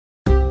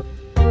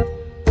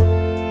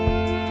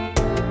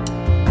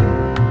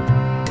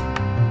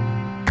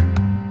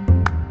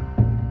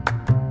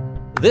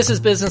This is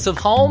Business of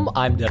Home.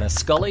 I'm Dennis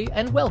Scully,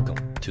 and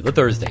welcome to the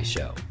Thursday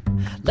Show.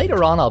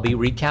 Later on, I'll be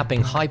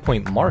recapping High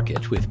Point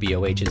Market with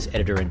BOH's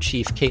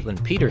editor-in-chief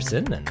Caitlin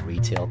Peterson and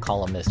retail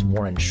columnist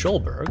Warren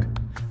Schulberg.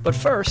 But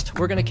first,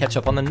 we're going to catch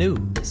up on the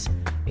news,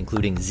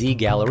 including Z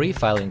Gallerie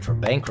filing for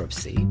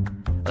bankruptcy,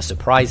 a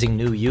surprising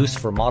new use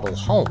for model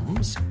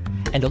homes,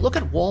 and a look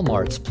at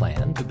Walmart's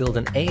plan to build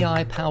an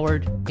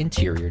AI-powered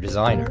interior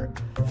designer.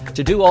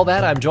 To do all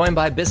that, I'm joined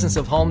by Business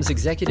of Home's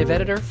executive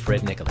editor,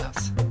 Fred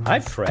Nicholas. Hi,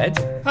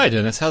 Fred. Hi,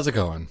 Dennis. How's it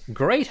going?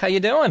 Great. How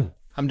you doing?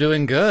 I'm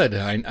doing good.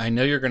 I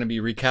know you're going to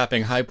be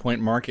recapping High Point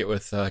Market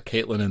with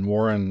Caitlin and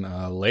Warren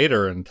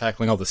later and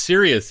tackling all the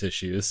serious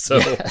issues. So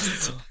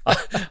yes.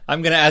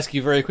 I'm going to ask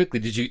you very quickly: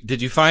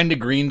 Did you find a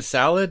green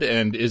salad,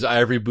 and is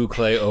Ivory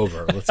Bouclé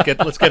over? Let's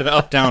get an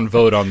up-down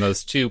vote on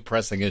those two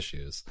pressing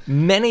issues.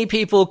 Many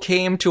people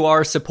came to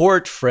our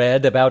support,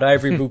 Fred, about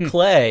Ivory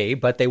Bouclé,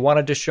 but they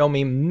wanted to show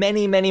me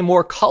many, many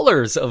more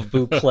colors of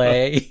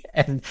Bouclé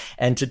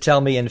and to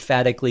tell me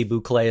emphatically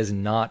Bouclé is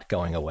not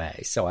going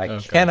away. So I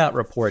cannot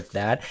report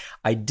that.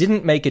 I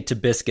didn't make it to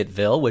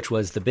Biscuitville, which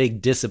was the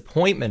big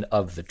disappointment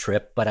of the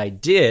trip, but I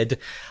did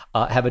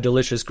have a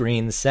delicious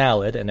green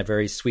salad, and a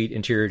very sweet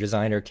interior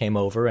designer came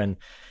over and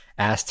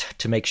asked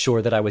to make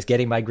sure that I was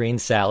getting my green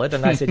salad.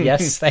 And I said,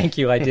 yes, thank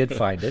you. I did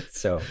find it.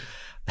 So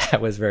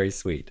that was very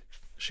sweet.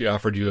 She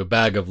offered you a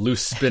bag of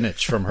loose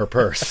spinach from her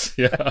purse.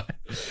 Yeah.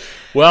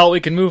 Well,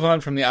 we can move on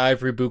from the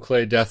Ivory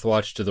Bouclé Death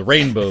Watch to the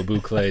Rainbow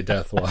Bouclé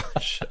Death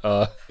Watch.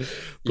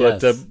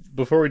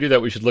 Before we do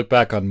that, we should look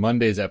back on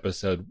Monday's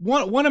episode.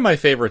 One of my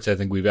favorites I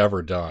think we've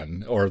ever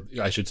done, or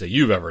I should say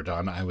you've ever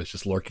done. I was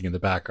just lurking in the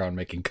background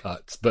making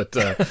cuts. But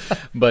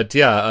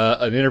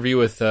an interview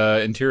with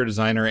interior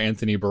designer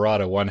Anthony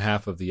Baratta, one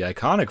half of the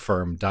iconic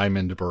firm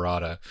Diamond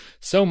Baratta.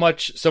 So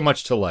much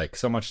to like,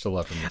 so much to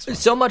love from this one.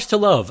 So much to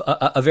love.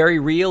 A very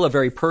real, a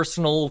very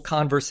personal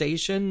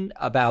conversation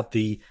about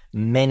the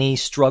many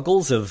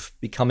struggles of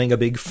becoming a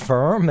big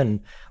firm,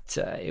 and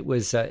it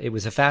was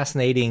a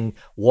fascinating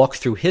walk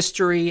through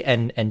history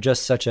and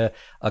just such a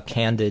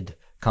candid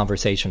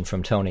conversation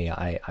from Tony.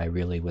 I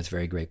really was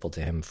very grateful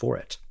to him for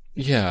it.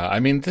 Yeah, I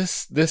mean,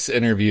 this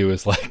interview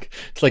is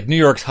it's like New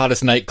York's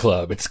hottest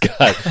nightclub. It's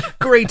got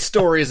great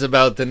stories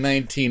about the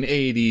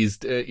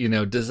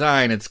 1980s,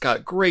 design. It's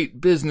got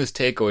great business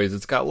takeaways.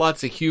 It's got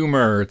lots of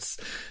humor.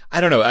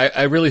 I don't know.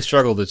 I really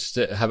struggled to just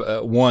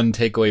have one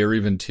takeaway or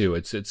even two.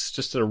 It's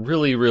just a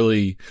really,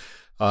 really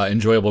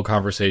enjoyable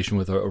conversation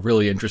with a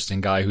really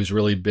interesting guy who's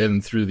really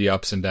been through the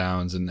ups and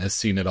downs and has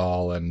seen it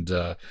all, and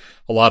a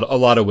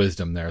lot of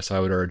wisdom there. So I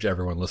would urge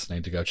everyone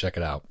listening to go check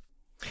it out.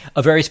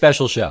 A very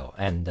special show,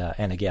 and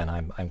again,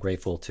 I'm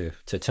grateful to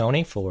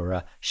Tony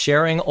for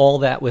sharing all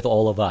that with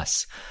all of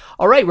us.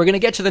 All right, we're going to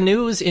get to the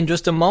news in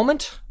just a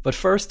moment, but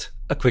first,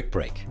 a quick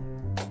break.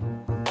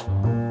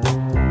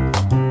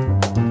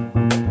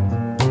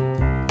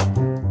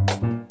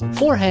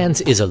 Four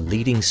Hands is a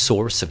leading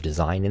source of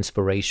design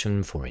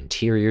inspiration for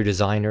interior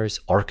designers,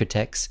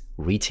 architects,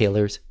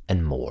 retailers,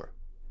 and more.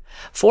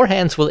 Four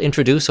Hands will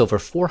introduce over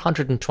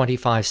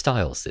 425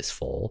 styles this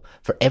fall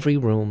for every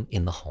room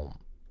in the home.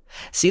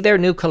 See their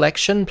new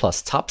collection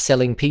plus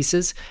top-selling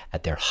pieces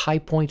at their High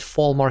Point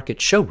Fall Market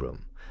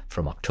showroom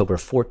from October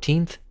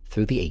 14th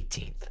through the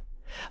 18th.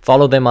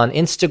 Follow them on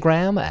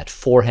Instagram at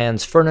Four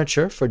Hands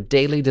Furniture for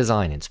daily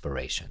design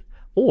inspiration,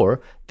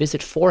 or visit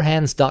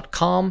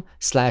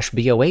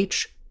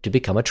fourhands.com/BOH to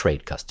become a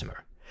trade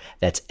customer.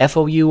 That's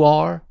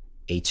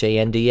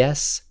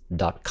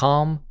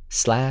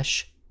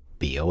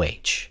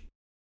FOURHANDS.com/BOH.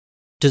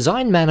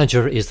 Design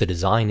Manager is the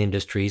design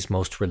industry's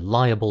most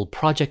reliable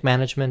project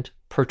management,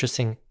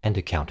 purchasing, and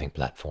accounting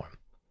platform.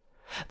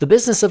 The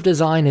business of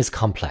design is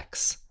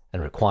complex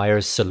and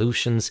requires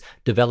solutions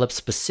developed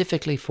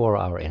specifically for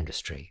our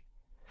industry.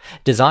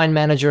 Design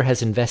Manager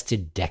has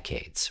invested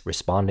decades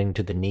responding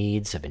to the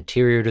needs of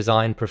interior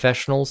design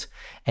professionals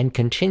and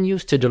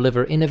continues to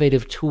deliver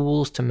innovative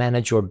tools to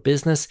manage your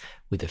business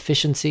with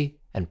efficiency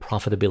and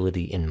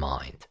profitability in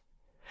mind.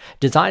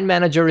 Design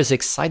Manager is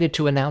excited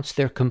to announce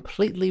their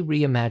completely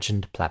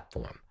reimagined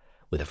platform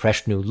with a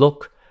fresh new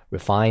look,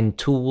 refined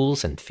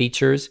tools and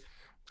features,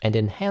 and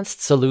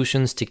enhanced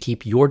solutions to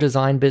keep your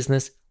design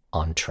business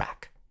on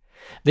track.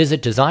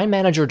 Visit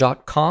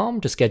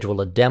designmanager.com to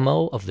schedule a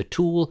demo of the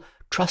tool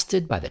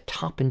trusted by the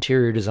top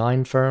interior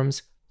design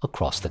firms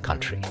across the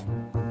country.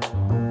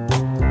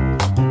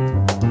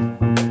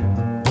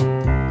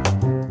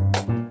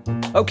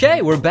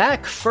 Okay, we're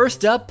back.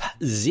 First up,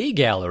 Z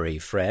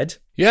Gallerie, Fred.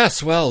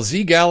 Yes, well,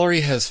 Z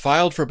Gallerie has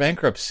filed for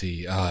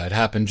bankruptcy. It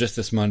happened just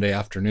this Monday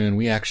afternoon.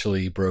 We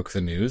actually broke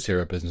the news here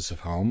at Business of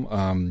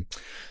Home.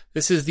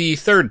 This is the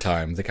third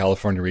time the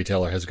California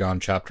retailer has gone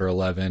Chapter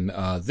 11.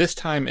 This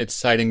time it's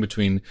citing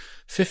between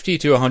 $50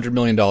 to $100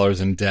 million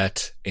in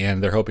debt,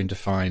 and they're hoping to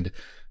find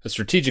a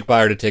strategic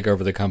buyer to take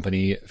over the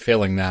company.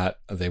 Failing that,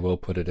 they will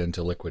put it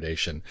into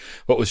liquidation.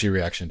 What was your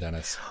reaction,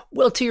 Dennis?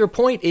 Well, to your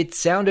point, it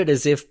sounded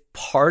as if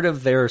part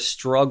of their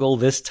struggle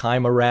this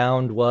time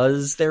around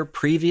was their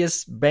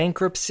previous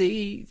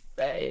bankruptcy.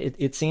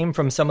 It seemed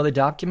from some of the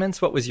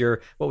documents. What was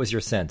your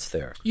sense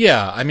there?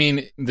 Yeah, I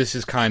mean, this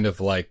is kind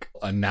of like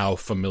a now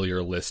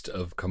familiar list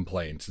of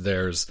complaints.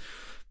 There's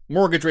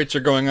mortgage rates are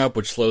going up,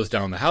 which slows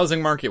down the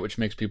housing market, which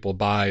makes people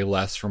buy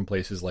less from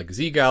places like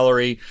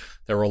Gallerie.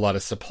 There were a lot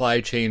of supply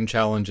chain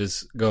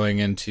challenges going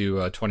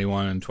into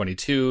 21 and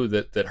 22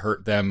 that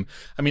hurt them.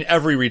 I mean,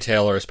 every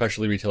retailer,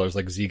 especially retailers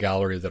like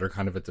Gallerie that are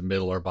kind of at the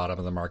middle or bottom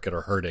of the market,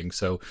 are hurting.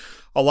 So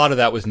a lot of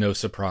that was no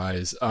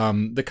surprise.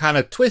 The kind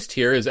of twist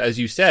here is, as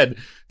you said,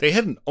 they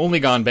hadn't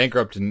only gone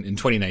bankrupt in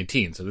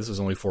 2019. So this was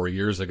only 4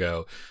 years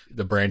ago.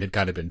 The brand had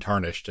kind of been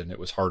tarnished, and it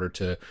was harder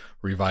to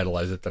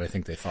revitalize it than I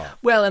think they thought.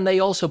 Well, and they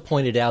also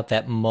pointed out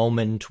that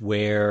moment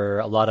where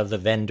a lot of the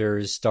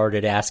vendors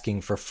started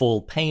asking for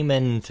full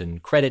payment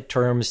and credit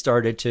terms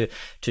started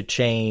to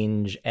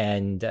change,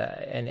 and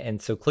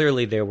so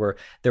clearly there were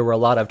a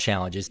lot of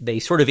challenges. They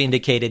sort of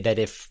indicated that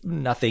if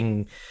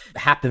nothing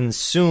happens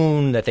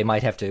soon, that they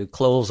might have to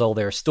close all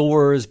their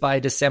stores by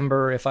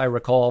December, if I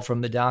recall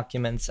from the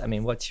documents. I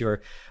mean, what's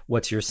your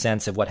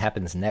sense of what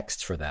happens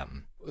next for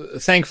them?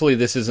 Thankfully,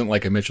 this isn't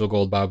like a Mitchell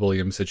Gold Bob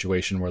Williams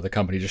situation where the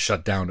company just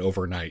shut down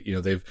overnight. You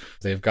know,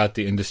 they've got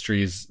the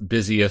industry's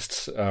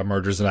busiest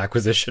mergers and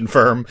acquisition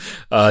firm,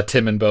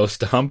 Tim and Bo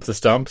Stump, the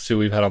Stumps, who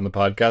we've had on the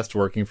podcast,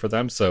 working for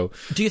them. So,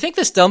 do you think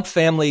the Stump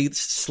family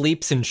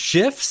sleeps in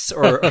shifts,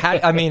 or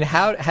how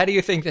do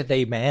you think that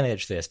they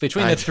manage this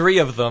between the three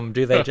of them?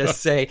 Do they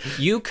just say,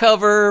 "You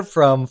cover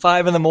from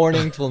 5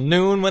 a.m. till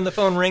noon when the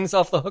phone rings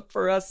off the hook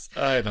for us"?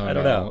 I don't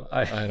know.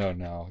 I don't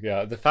know.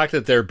 Yeah, the fact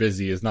that they're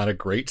busy is not a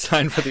great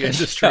sign for the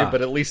industry, yeah.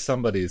 But at least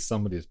somebody's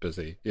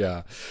busy.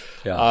 Yeah.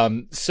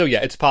 So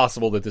yeah, it's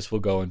possible that this will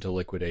go into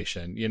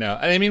liquidation, you know.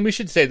 And I mean, we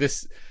should say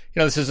this, you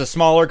know, this is a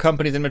smaller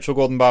company than Mitchell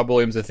Gold and Bob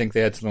Williams. I think they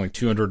had something like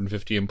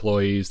 250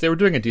 employees. They were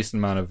doing a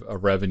decent amount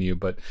of revenue,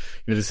 but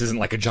you know, this isn't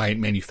like a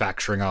giant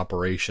manufacturing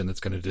operation that's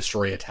going to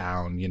destroy a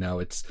town. You know,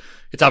 it's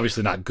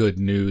obviously not good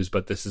news,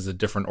 but this is a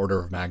different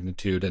order of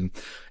magnitude.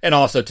 And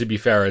also, to be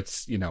fair,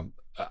 it's, you know,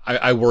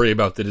 I worry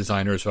about the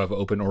designers who have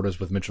open orders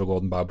with Mitchell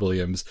Gold and Bob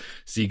Williams.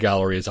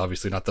 Gallerie is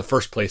obviously not the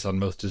first place on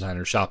most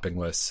designers' shopping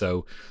lists,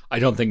 so I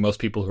don't think most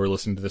people who are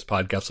listening to this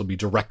podcast will be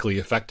directly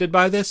affected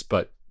by this,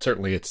 but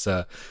certainly it's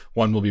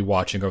one we'll be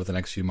watching over the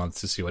next few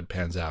months to see what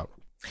pans out.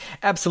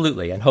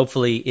 Absolutely, and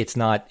hopefully it's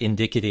not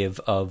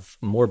indicative of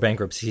more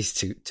bankruptcies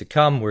to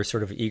come. We're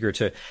sort of eager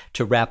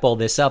to wrap all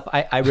this up.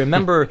 I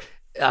remember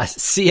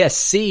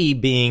CSC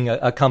being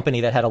a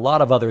company that had a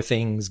lot of other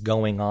things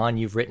going on.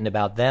 You've written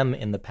about them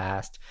in the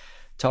past.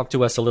 Talk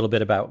to us a little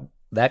bit about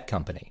that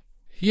company.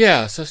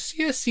 Yeah, so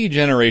CSC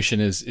Generation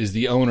is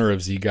the owner of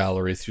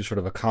Gallerie through sort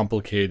of a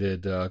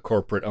complicated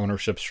corporate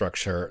ownership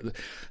structure.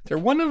 They're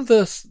one of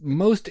the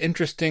most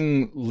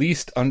interesting,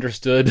 least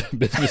understood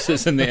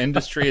businesses in the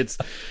industry. It's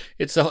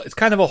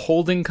kind of a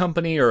holding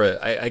company, or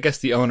I guess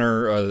the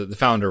owner, the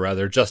founder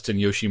rather, Justin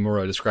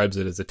Yoshimura, describes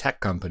it as a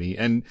tech company.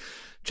 And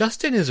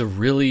Justin is a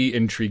really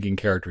intriguing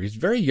character. He's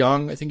very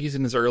young. I think he's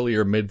in his early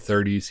or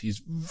mid-30s. He's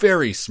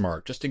very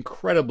smart, just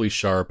incredibly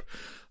sharp.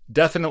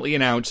 Definitely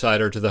an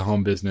outsider to the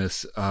home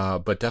business,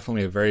 but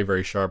definitely a very,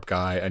 very sharp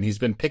guy. And he's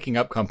been picking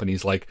up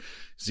companies like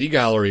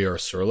Gallerie or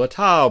Sur La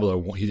Table,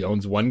 or he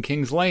owns One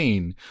King's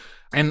Lane.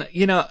 And,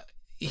 you know,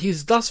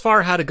 he's thus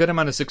far had a good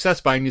amount of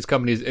success buying these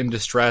companies in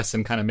distress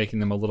and kind of making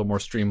them a little more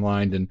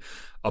streamlined and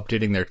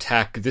updating their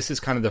tech. This is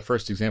kind of the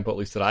first example, at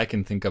least that I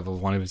can think of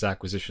one of his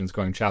acquisitions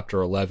going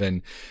Chapter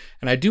 11.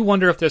 And I do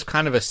wonder if there's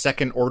kind of a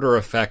second order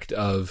effect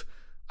of,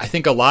 I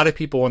think a lot of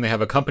people, when they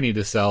have a company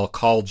to sell,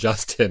 call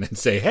Justin and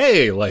say,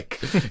 "Hey, like,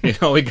 you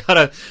know, we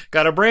got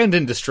a brand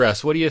in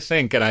distress. What do you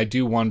think?" And I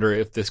do wonder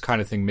if this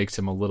kind of thing makes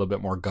him a little bit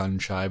more gun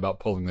shy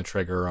about pulling the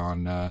trigger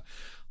on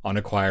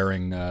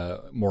acquiring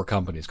more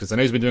companies, because I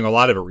know he's been doing a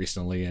lot of it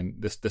recently, and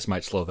this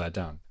might slow that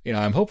down. You know,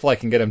 I'm hopeful I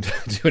can get him to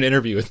do an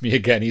interview with me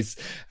again. He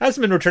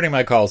hasn't been returning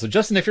my calls. So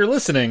Justin, if you're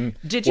listening,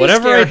 did you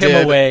scare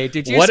him away?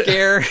 Did you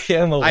scare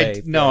him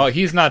away? No,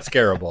 he's not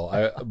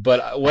scarable.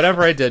 But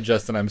whatever I did,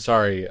 Justin, I'm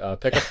sorry.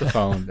 Pick up the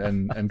phone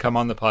and come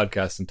on the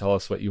podcast and tell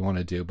us what you want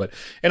to do. But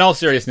in all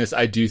seriousness,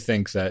 I do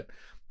think that,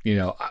 you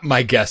know,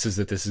 my guess is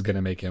that this is going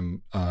to make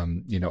him,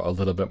 you know, a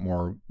little bit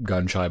more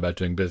gun shy about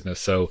doing business.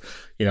 So,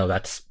 you know,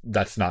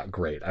 that's not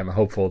great. I'm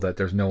hopeful that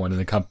there's no one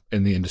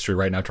in the industry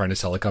right now trying to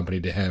sell a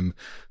company to him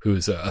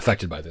who's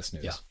affected by this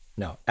news. Yeah,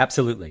 no,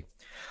 absolutely.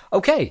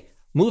 Okay,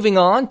 moving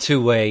on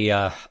to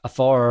a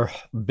far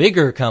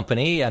bigger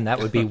company, and that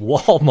would be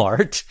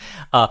Walmart.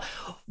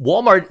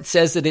 Walmart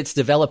says that it's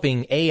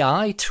developing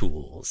AI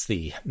tools.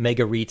 The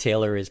mega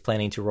retailer is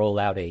planning to roll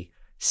out a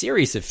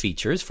series of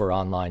features for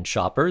online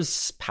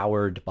shoppers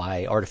powered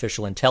by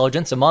artificial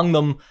intelligence. Among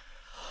them,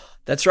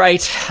 that's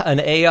right, an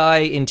AI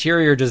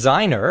interior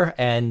designer,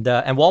 and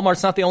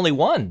Walmart's not the only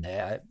one.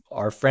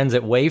 Our friends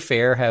at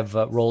Wayfair have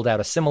rolled out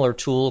a similar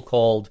tool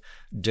called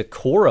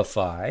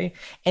Decorify.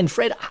 And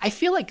Fred, I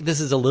feel like this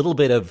is a little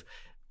bit of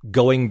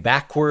going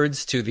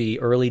backwards to the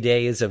early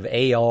days of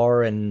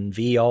AR and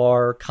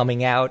VR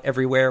coming out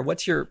everywhere.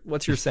 What's your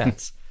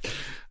sense?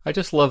 I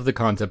just love the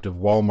concept of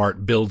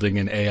Walmart building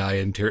an AI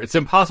interior. It's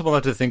impossible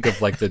not to think of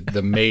like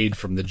the maid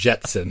from the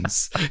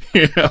Jetsons,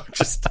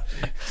 just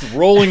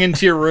rolling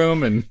into your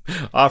room and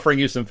offering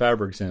you some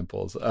fabric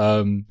samples.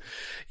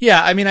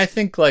 Yeah, I mean, I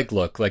think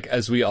look,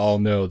 as we all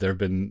know, there have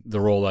been the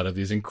rollout of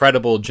these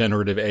incredible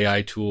generative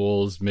AI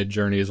tools.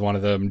 Midjourney is one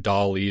of them.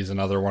 DALL-E is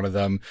another one of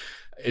them.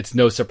 It's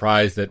no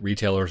surprise that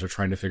retailers are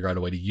trying to figure out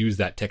a way to use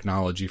that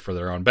technology for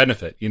their own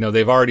benefit.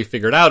 They've already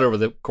figured out over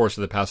the course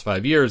of the past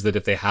 5 years that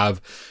if they have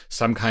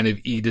some kind of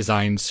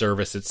e-design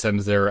service, it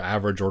sends their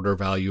average order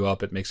value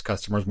up. It makes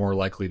customers more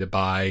likely to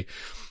buy.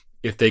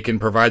 If they can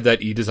provide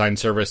that e-design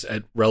service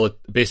at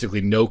basically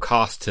no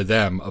cost to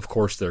them, of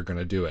course they're going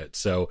to do it.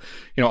 So,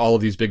 all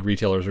of these big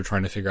retailers are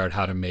trying to figure out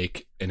how to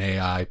make an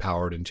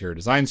AI-powered interior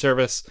design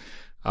service.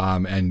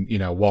 And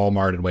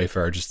Walmart and Wayfair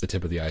are just the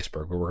tip of the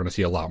iceberg, but we're going to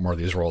see a lot more of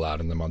these roll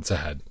out in the months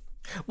ahead.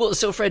 Well,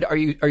 so Fred, are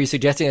you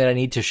suggesting that I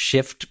need to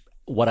shift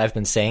what I've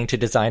been saying to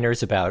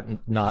designers about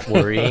not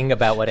worrying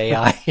about what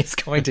AI is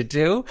going to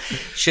do?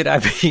 Should I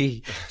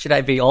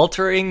be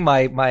altering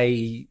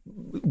my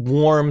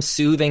warm,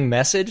 soothing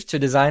message to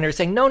designers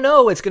saying,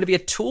 no, it's going to be a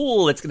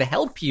tool. It's going to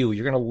help you.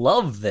 You're going to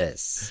love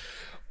this.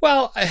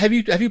 Well, have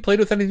you played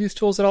with any of these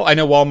tools at all? I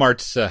know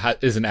Walmart's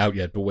isn't out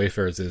yet, but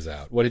Wayfair's is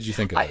out. What did you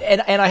think of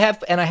it? And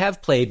I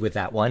have played with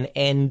that one.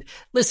 And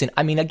listen,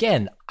 I mean,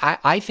 again,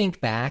 I think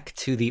back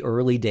to the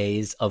early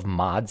days of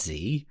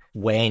Modsy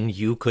when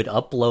you could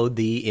upload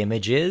the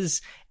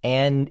images,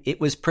 and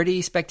it was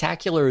pretty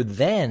spectacular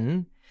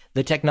then.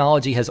 The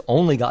technology has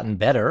only gotten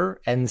better.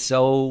 And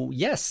so,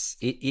 yes,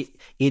 it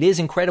is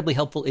incredibly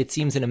helpful. It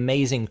seems an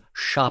amazing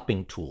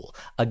shopping tool.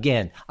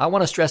 Again, I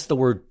want to stress the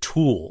word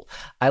tool.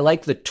 I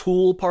like the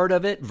tool part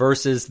of it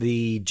versus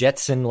the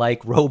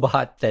Jetson-like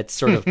robot that's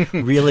sort of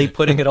really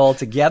putting it all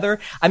together.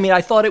 I mean,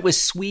 I thought it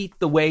was sweet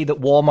the way that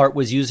Walmart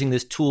was using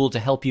this tool to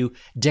help you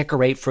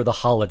decorate for the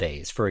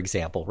holidays, for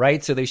example,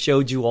 right? So they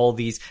showed you all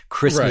these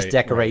Christmas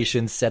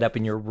decorations set up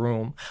in your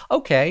room.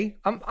 Okay,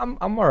 I'm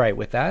all right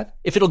with that.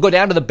 If it'll go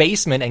down to the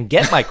basement and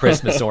get my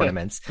Christmas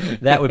ornaments,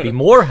 that would be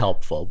more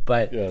helpful.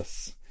 But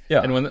yes,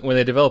 yeah. And when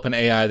they develop an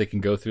AI that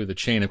can go through the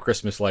chain of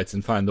Christmas lights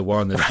and find the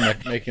one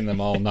that's making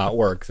them all not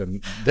work, then you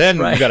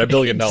got $1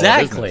 billion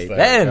exactly. business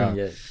there.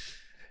 Then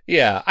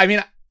yeah. I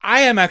mean,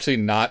 I am actually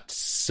not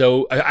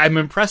so. I'm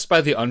impressed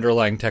by the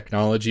underlying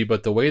technology,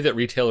 but the way that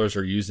retailers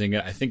are using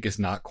it, I think, is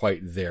not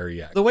quite there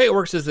yet. The way it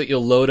works is that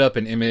you'll load up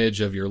an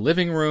image of your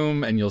living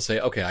room and you'll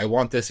say, okay, I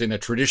want this in a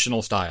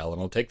traditional style. And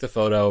it'll take the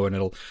photo and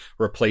it'll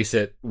replace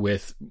it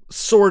with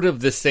sort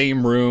of the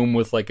same room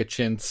with like a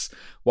chintz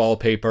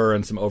wallpaper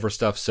and some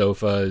overstuffed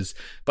sofas,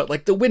 but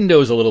like the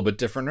window's a little bit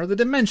different or the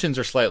dimensions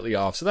are slightly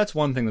off. So that's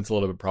one thing that's a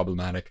little bit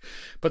problematic.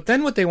 But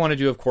then what they want to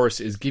do, of course,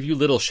 is give you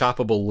little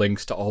shoppable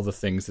links to all the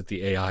things that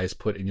the AI has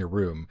put in your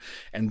room.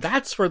 And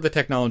that's where the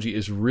technology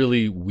is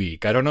really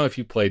weak. I don't know if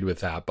you played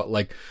with that, but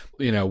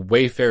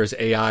Wayfair's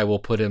AI will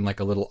put in like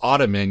a little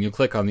ottoman. You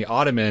click on the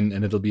ottoman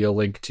and it'll be a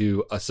link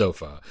to a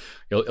sofa.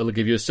 It'll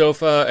give you a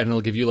sofa and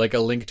it'll give you like a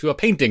link to a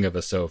painting of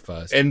a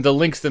sofa. And the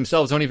links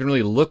themselves don't even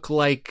really look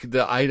like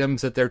the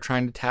items that they're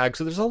trying to tag.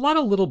 So there's a lot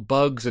of little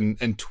bugs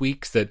and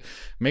tweaks that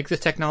make this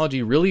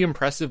technology really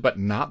impressive, but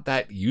not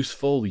that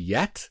useful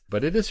yet.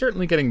 But it is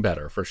certainly getting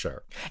better for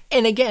sure.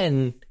 And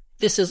again,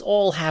 this has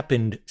all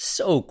happened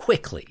so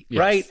quickly,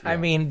 right? Yeah. I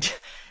mean,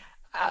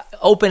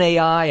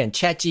 OpenAI and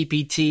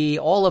ChatGPT,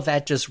 all of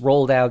that just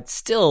rolled out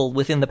still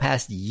within the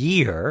past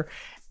year.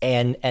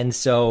 And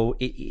so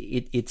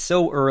it's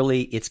so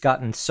early. It's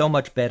gotten so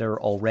much better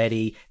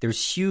already.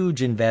 There's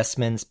huge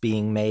investments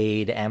being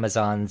made.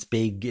 Amazon's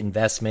big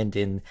investment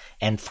in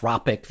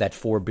Anthropic, that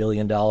 $4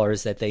 billion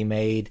that they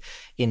made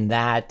in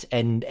that.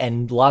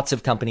 And lots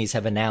of companies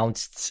have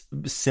announced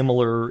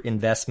similar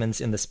investments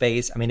in the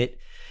space. I mean,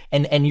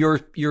 and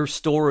your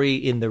story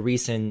in the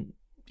recent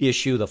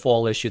issue, the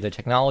fall issue, the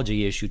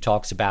technology issue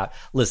talks about,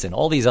 listen,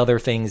 all these other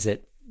things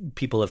that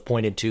people have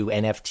pointed to,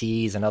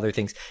 NFTs and other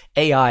things.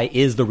 AI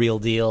is the real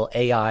deal.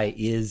 AI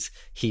is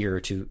here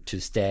to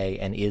stay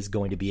and is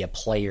going to be a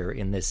player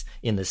in this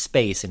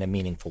space in a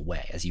meaningful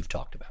way, as you've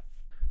talked about.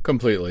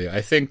 Completely.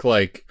 I think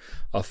like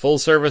a full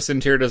service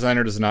interior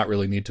designer does not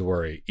really need to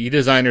worry.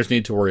 E-designers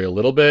need to worry a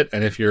little bit.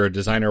 And if you're a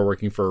designer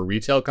working for a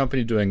retail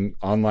company doing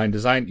online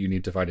design, you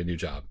need to find a new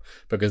job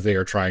because they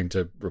are trying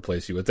to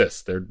replace you with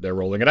this. They're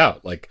rolling it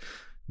out. Like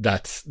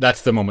that's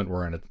the moment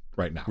we're in it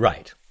right now.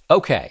 Right.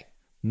 Okay.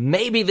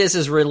 Maybe this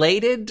is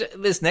related,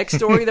 this next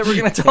story that we're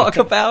going to talk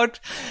about,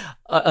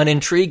 an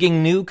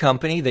intriguing new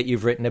company that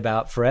you've written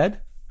about, Fred.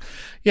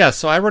 Yeah,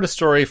 so I wrote a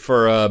story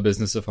for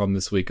Business of Home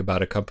this week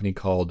about a company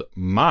called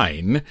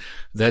Mine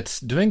that's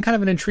doing kind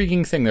of an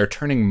intriguing thing. They're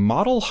turning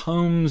model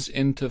homes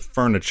into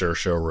furniture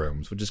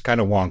showrooms, which is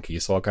kind of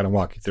wonky, so I'll kind of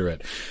walk you through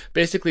it.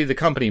 Basically, the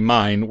company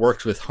Mine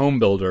works with home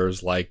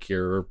builders like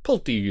your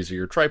Pulte's or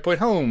your Tri-Point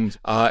Homes,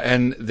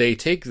 and they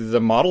take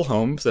the model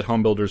homes that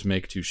home builders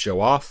make to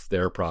show off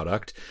their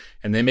product,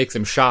 and they make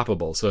them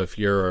shoppable. So if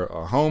you're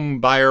a home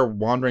buyer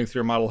wandering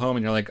through a model home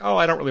and you're like, oh,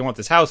 I don't really want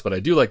this house, but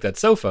I do like that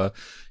sofa,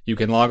 you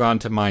can log on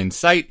to Mine's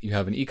site. You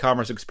have an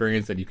e-commerce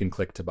experience that you can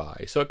click to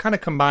buy. So it kind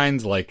of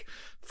combines like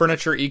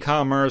furniture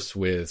e-commerce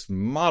with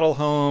model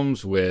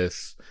homes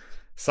with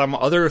some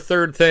other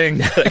third thing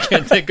that I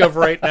can't think of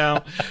right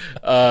now.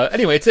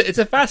 Anyway, it's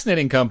a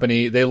fascinating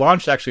company. They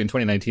launched actually in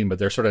 2019, but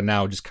they're sort of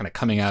now just kind of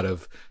coming out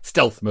of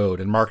stealth mode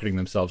and marketing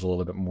themselves a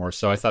little bit more.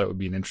 So I thought it would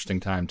be an interesting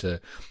time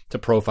to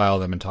profile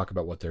them and talk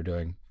about what they're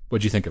doing.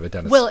 What'd you think of it,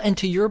 Dennis? Well, and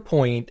to your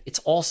point, it's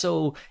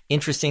also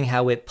interesting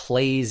how it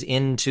plays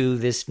into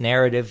this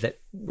narrative that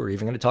we're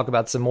even going to talk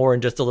about some more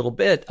in just a little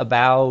bit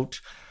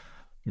about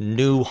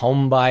new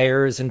home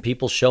buyers and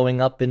people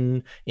showing up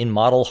in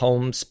model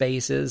home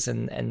spaces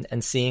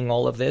and seeing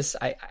all of this.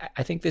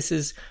 I think this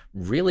is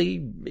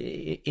really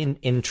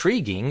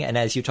intriguing. And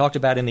as you talked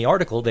about in the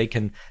article, they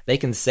can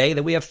say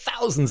that we have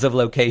thousands of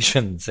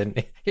locations,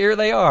 and here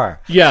they are.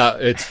 Yeah,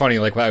 it's funny.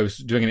 Like I was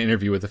doing an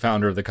interview with the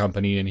founder of the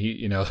company, and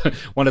he,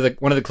 one of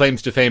the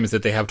claims to fame is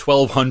that they have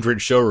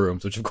 1,200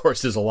 showrooms, which of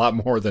course is a lot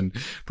more than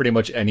pretty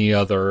much any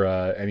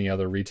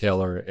other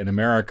retailer in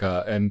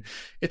America. And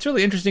it's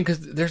really interesting because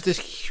there's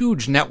this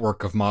huge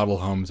network of model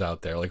homes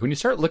out there. Like when you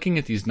start looking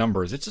at these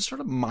numbers, it's just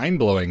sort of mind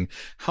blowing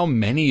how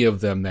many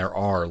of them there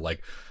are.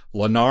 Like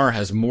Lennar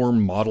has more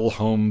model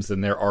homes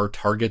than there are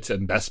Targets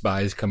and Best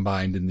Buys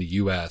combined in the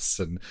U.S.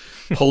 And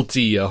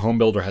Pulte, a home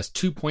builder, has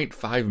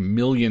 2.5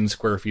 million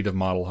square feet of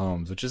model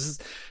homes, which is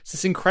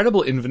this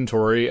incredible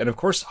inventory. And of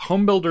course,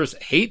 home builders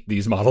hate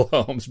these model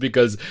homes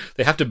because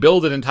they have to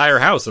build an entire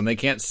house and they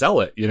can't sell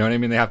it. You know what I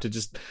mean? They have to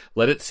just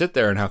let it sit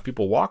there and have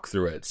people walk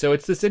through it. So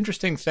it's this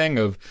interesting thing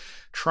of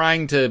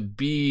trying to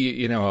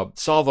be,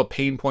 solve a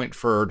pain point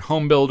for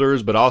home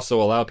builders, but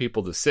also allow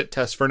people to sit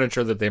test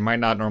furniture that they might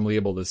not normally be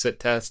able to sit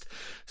test.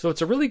 So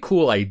it's a really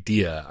cool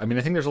idea. I mean,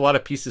 I think there's a lot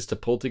of pieces to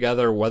pull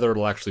together. Whether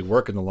it'll actually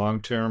work in the long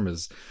term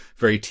is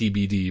very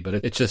TBD, but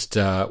it just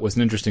was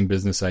an interesting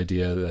business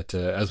idea that,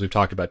 as we've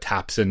talked about,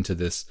 taps into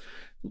this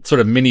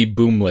sort of mini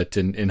boomlet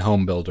in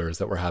home builders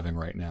that we're having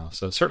right now.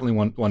 So certainly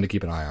one to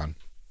keep an eye on.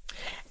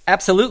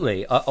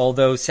 Absolutely.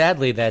 Although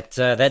sadly that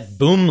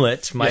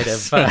boomlet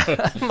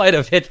might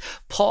have hit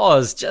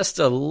pause just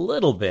a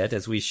little bit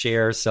as we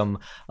share some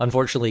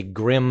unfortunately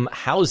grim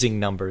housing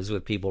numbers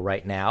with people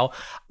right now.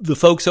 The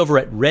folks over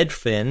at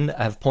Redfin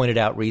have pointed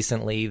out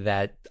recently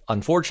that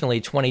unfortunately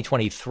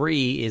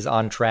 2023 is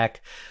on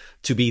track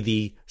to be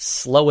the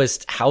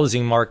slowest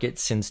housing market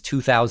since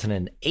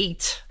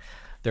 2008.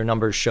 Their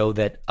numbers show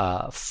that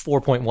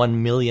 4.1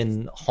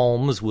 million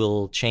homes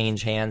will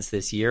change hands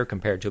this year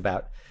compared to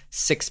about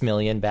 6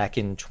 million back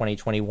in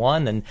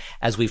 2021. And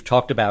as we've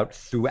talked about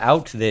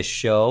throughout this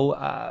show,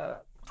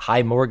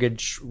 high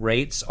mortgage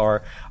rates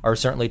are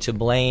certainly to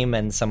blame,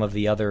 and some of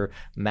the other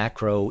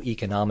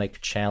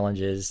macroeconomic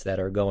challenges that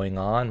are going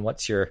on.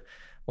 What's your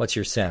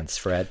sense,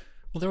 Fred?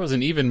 Well, there was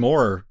an even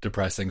more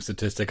depressing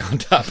statistic on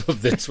top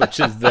of this, which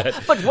is that...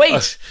 But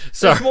wait,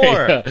 there's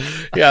more.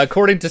 Yeah,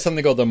 according to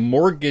something called the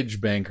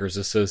Mortgage Bankers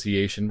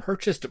Association,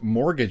 purchased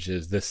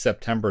mortgages this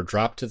September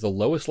dropped to the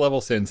lowest level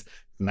since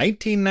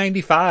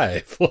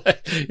 1995.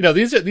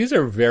 These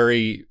are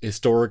very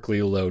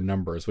historically low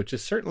numbers, which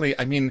is certainly,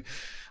 I mean,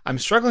 I'm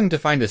struggling to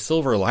find a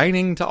silver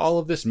lining to all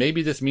of this.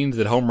 Maybe this means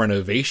that home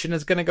renovation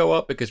is going to go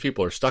up because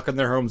people are stuck in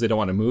their homes. They don't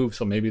want to move.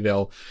 So maybe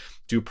they'll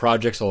do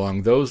projects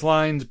along those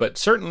lines. But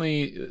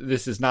certainly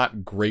this is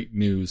not great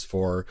news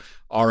for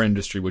our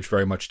industry, which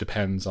very much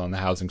depends on the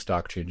housing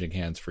stock changing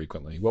hands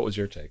frequently. What was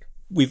your take?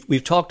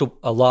 We've talked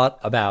a lot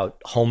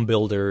about home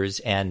builders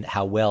and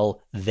how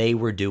well they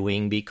were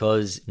doing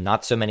because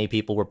not so many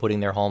people were putting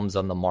their homes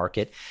on the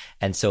market.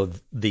 And so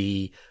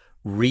the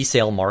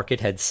resale market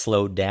had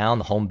slowed down.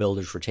 The home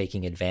builders were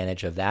taking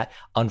advantage of that.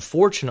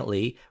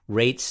 Unfortunately,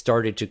 rates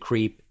started to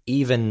creep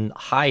even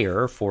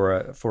higher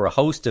for a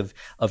host of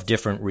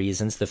different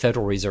reasons. The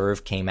Federal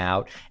Reserve came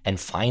out and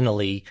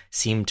finally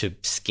seemed to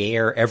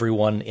scare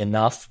everyone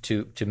enough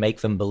to make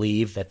them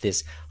believe that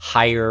this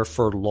higher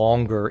for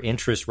longer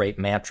interest rate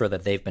mantra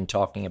that they've been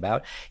talking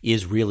about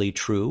is really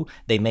true.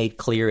 They made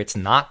clear it's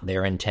not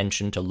their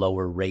intention to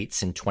lower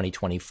rates in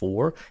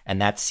 2024,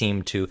 and that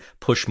seemed to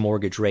push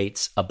mortgage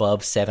rates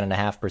above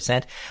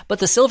 7.5%. But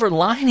the silver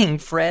lining,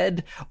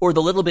 Fred, or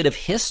the little bit of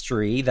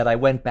history that I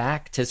went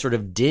back to sort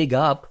of dig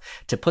up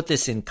to put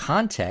this in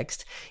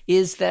context,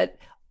 is that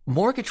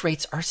mortgage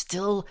rates are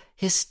still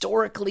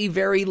historically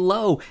very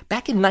low.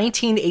 Back in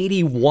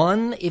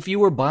 1981, if you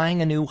were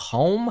buying a new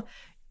home,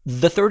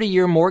 the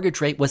 30-year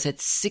mortgage rate was at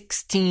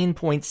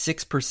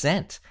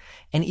 16.6%.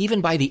 And even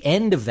by the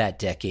end of that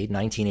decade,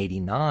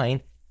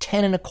 1989,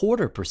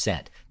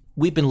 10.25%.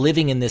 We've been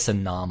living in this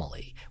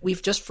anomaly.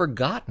 We've just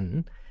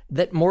forgotten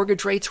that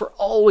mortgage rates were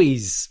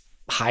always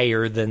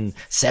higher than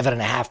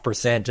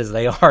 7.5% as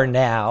they are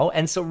now.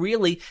 And so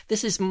really,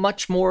 this is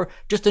much more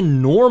just a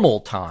normal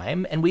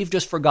time, and we've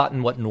just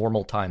forgotten what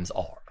normal times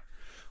are.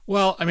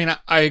 Well, I mean,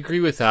 I agree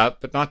with that,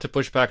 but not to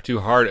push back too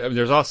hard. I mean,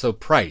 there's also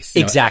price.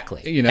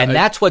 Exactly. And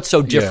that's what's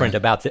so different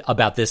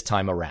about this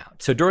time around.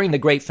 So during the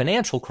great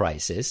financial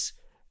crisis,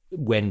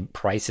 when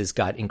prices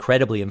got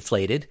incredibly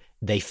inflated,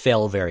 they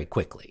fell very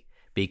quickly.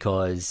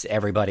 because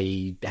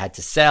everybody had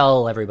to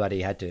sell,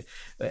 everybody had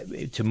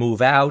to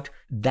move out.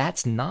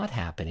 That's not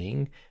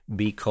happening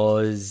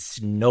because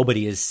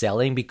nobody is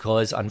selling,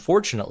 because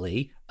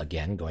unfortunately,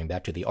 again, going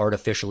back to the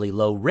artificially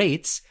low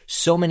rates,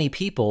 so many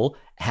people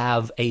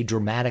have a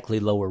dramatically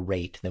lower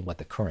rate than what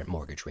the current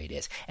mortgage rate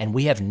is. And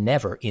we have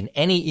never in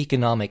any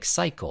economic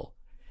cycle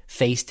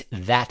faced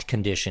that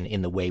condition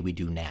in the way we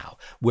do now,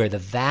 where the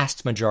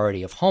vast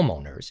majority of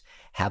homeowners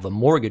have a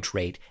mortgage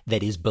rate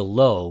that is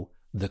below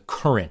the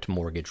current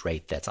mortgage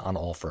rate that's on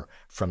offer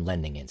from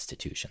lending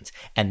institutions.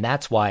 And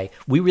that's why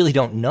we really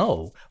don't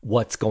know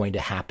what's going to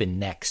happen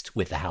next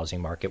with the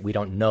housing market. We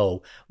don't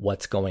know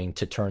what's going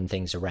to turn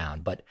things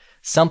around, but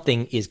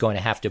something is going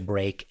to have to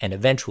break, and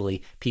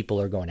eventually people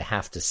are going to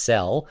have to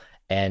sell.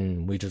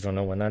 And we just don't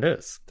know when that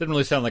is. Didn't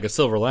really sound like a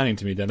silver lining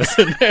to me, Dennis.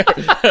 In there,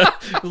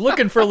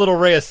 looking for a little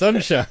ray of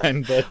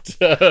sunshine, but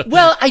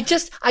well, I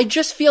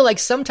just feel like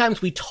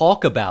sometimes we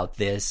talk about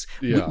this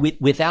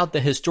without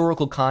the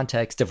historical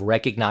context of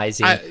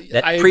recognizing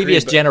that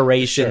previous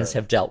generations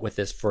have dealt with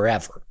this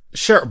forever.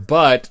 Sure,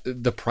 but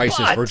the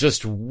prices were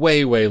just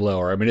way, way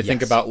lower. I mean, to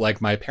think about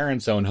like my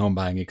parents' own home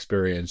buying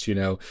experience,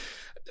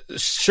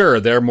 sure,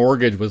 their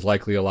mortgage was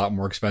likely a lot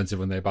more expensive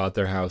when they bought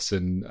their house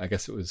in, I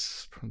guess it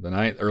was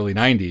the early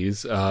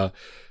 90s.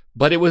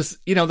 But it was,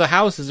 the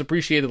house is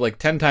appreciated like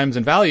 10 times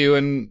in value,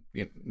 and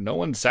no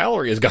one's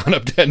salary has gone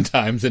up 10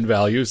 times in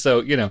value.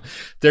 So,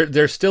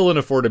 there's still an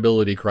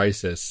affordability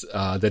crisis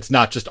that's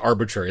not just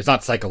arbitrary. It's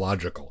not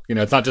psychological.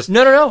 It's not just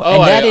no.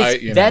 Oh,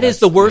 and that is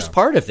the worst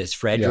part of this,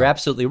 Fred. Yeah. You're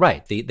absolutely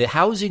right. The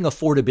housing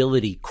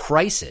affordability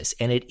crisis,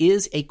 and it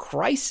is a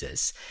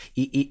crisis,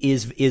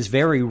 is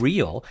very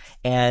real.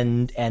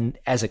 And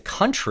as a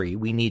country,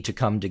 we need to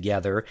come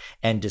together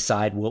and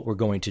decide what we're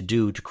going to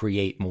do to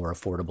create more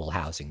affordable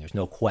housing. There's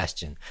no question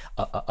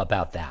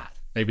about that.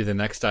 Maybe the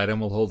next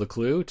item will hold a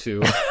clue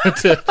to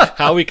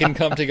how we can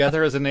come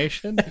together as a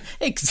nation.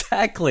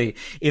 Exactly.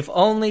 If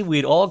only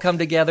we'd all come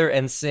together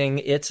and sing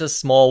 "It's a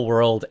Small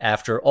World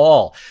After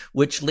All,"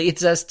 which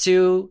leads us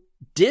to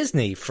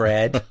Disney,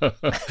 Fred.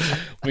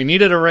 We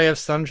needed a ray of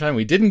sunshine.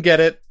 We didn't get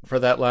it for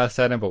that last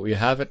item, but we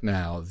have it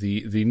now.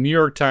 The New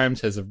York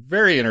Times has a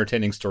very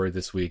entertaining story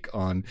this week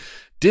on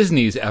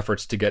Disney's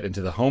efforts to get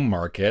into the home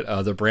market.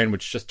 The brand,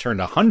 which just turned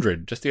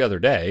 100 just the other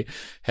day,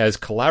 has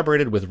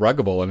collaborated with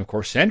Ruggable and, of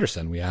course,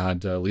 Sanderson. We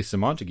had Lisa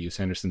Montague,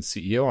 Sanderson's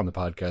CEO, on the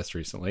podcast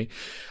recently.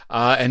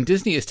 And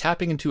Disney is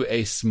tapping into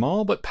a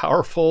small but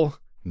powerful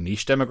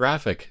niche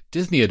demographic,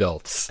 Disney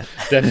adults.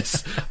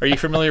 Dennis, are you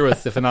familiar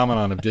with the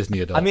phenomenon of Disney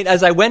adults? I mean,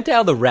 as I went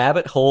down the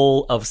rabbit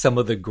hole of some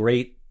of the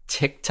great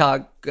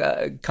TikTok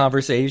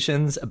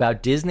conversations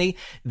about Disney,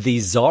 the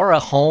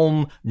Zara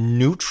Home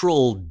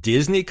neutral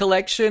Disney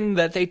collection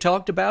that they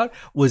talked about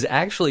was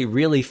actually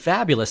really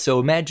fabulous.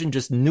 So imagine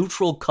just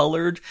neutral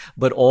colored,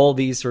 but all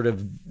these sort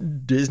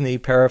of Disney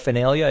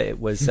paraphernalia. It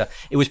was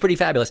pretty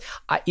fabulous.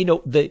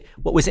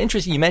 What was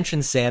interesting, you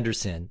mentioned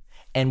Sanderson.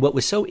 And what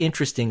was so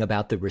interesting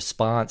about the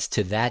response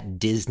to that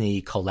Disney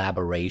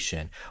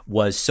collaboration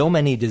was so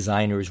many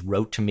designers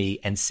wrote to me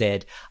and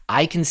said,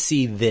 I can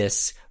see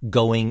this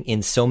going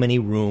in so many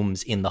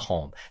rooms in the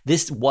home.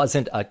 This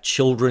wasn't a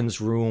children's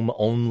room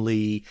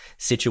only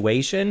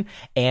situation.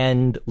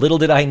 And little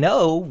did I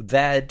know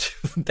that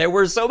there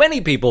were so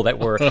many people that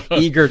were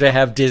eager to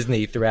have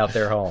Disney throughout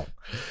their home.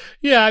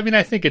 Yeah, I mean,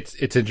 I think it's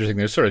interesting.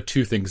 There's sort of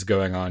two things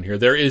going on here.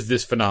 There is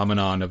this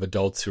phenomenon of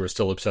adults who are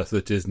still obsessed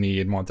with Disney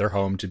and want their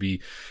home to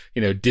be,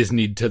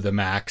 Disneyed to the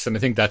max. And I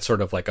think that's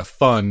sort of like a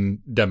fun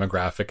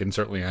demographic. And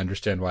certainly I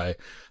understand why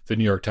the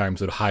New York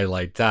Times would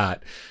highlight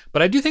that.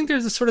 But I do think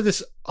there's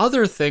this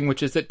other thing,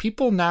 which is that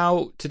people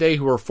now today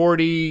who are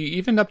 40,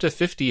 even up to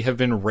 50, have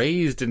been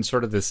raised in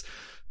sort of this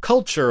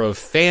culture of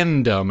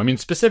fandom. I mean,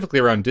 specifically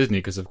around Disney,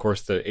 because of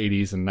course the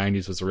 80s and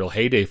 90s was a real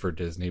heyday for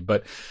Disney.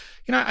 But,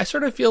 I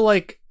sort of feel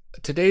like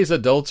today's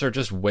adults are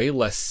just way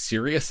less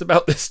serious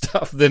about this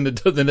stuff than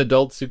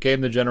adults who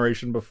came the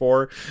generation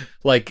before.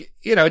 Like,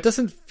 it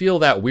doesn't feel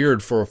that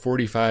weird for a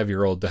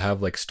 45-year-old to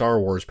have like Star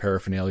Wars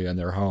paraphernalia in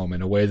their home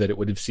in a way that it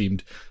would have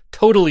seemed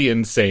totally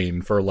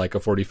insane for like a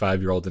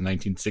 45-year-old in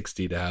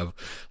 1960 to have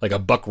like a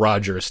Buck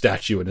Rogers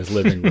statue in his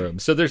living room.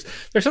 So there's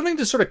something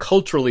that sort of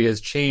culturally has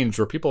changed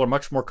where people are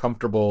much more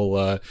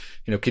comfortable,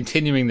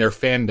 continuing their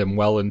fandom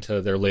well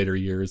into their later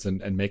years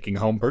and making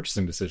home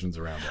purchasing decisions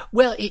around it.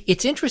 Well,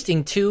 it's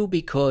interesting too,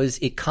 because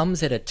it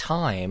comes at a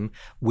time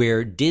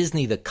where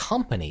Disney, the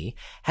company,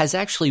 has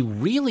actually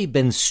really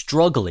been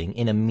struggling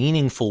in a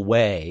meaningful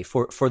way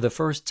for the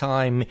first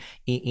time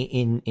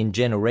in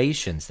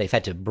generations. They've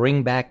had to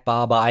bring back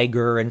Bob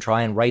Iger and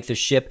try and right the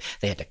ship.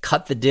 They had to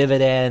cut the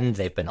dividend.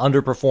 They've been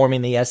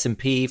underperforming the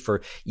S&P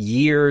for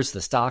years.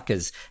 The stock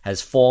has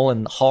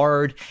fallen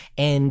hard.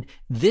 And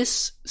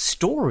this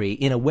story,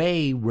 in a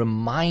way,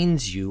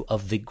 reminds you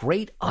of the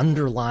great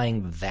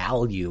underlying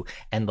value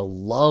and the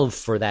love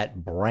for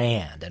that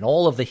brand and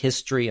all of the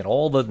history and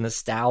all the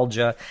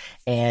nostalgia.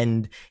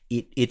 And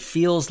it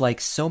feels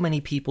like so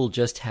many people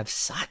just have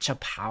such a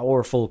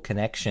powerful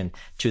connection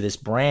to this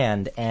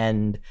brand,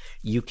 and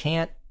you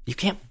can't You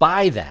can't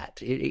buy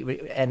that.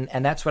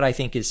 And that's what I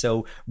think is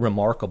so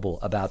remarkable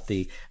about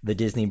the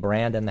Disney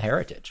brand and the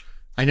heritage.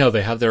 I know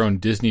they have their own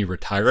Disney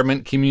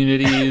retirement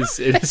communities.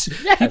 Yes.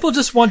 People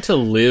just want to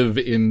live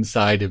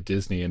inside of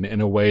Disney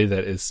in a way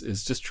that is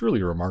just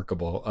truly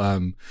remarkable.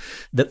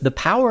 The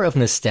power of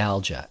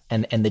nostalgia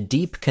and the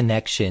deep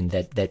connection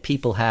that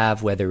people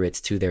have, whether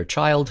it's to their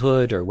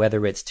childhood or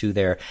whether it's to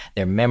their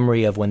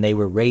memory of when they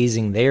were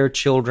raising their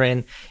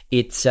children,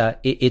 it's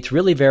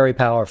really very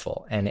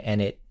powerful, and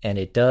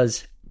it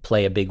does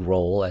play a big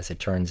role, as it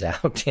turns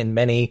out, in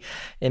many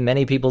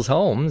people's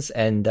homes,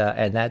 and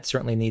that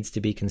certainly needs to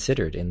be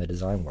considered in the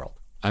design world.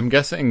 I'm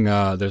guessing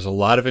there's a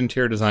lot of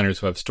interior designers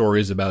who have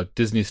stories about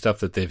Disney stuff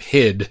that they've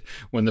hid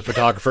when the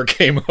photographer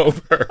came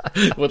over.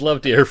 Would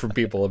love to hear from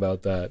people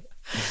about that.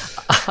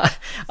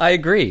 I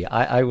agree.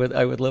 I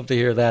would love to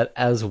hear that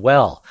as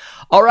well.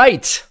 All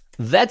right,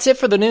 that's it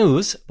for the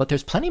news, but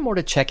there's plenty more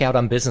to check out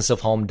on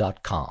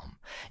businessofhome.com,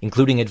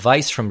 including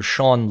advice from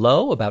Sean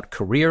Lowe about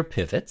career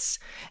pivots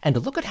and a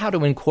look at how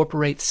to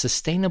incorporate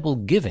sustainable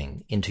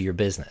giving into your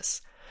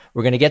business.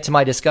 We're going to get to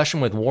my discussion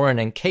with Warren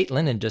and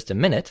Caitlin in just a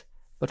minute,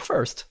 but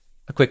first,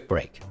 a quick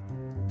break.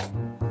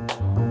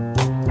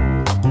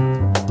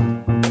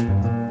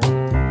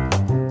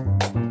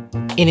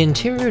 In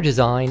interior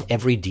design,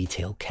 every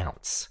detail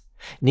counts.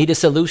 Need a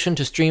solution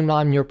to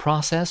streamline your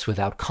process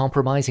without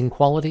compromising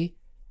quality?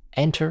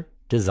 Enter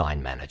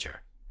Design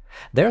Manager.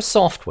 Their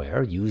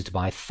software, used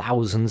by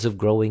thousands of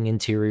growing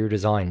interior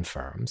design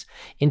firms,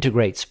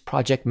 integrates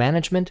project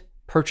management,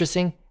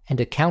 purchasing,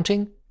 and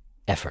accounting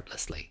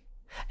effortlessly.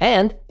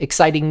 And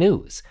exciting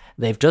news,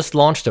 they've just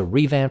launched a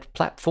revamped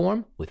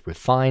platform with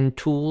refined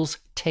tools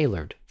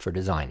tailored for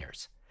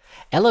designers.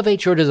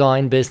 Elevate your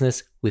design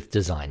business with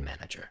Design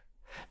Manager.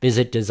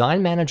 Visit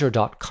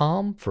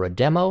designmanager.com for a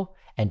demo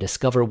and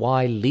discover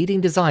why leading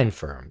design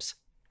firms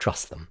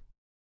trust them.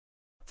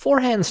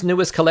 Forehand's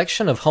newest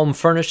collection of home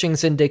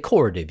furnishings and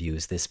decor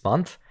debuts this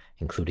month,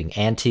 including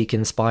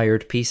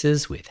antique-inspired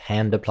pieces with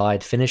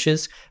hand-applied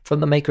finishes from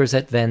the makers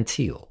at Van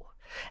Thiel,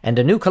 and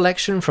a new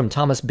collection from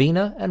Thomas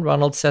Bina and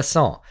Ronald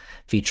Cesson,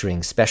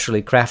 featuring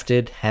specially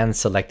crafted,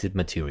 hand-selected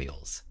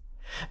materials.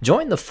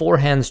 Join the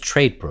Forehands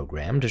trade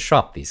program to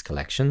shop these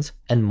collections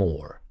and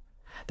more.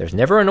 There's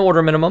never an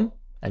order minimum,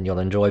 and you'll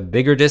enjoy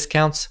bigger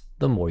discounts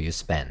the more you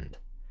spend.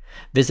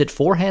 Visit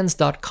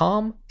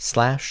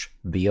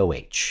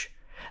forehands.com/BOH.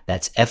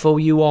 That's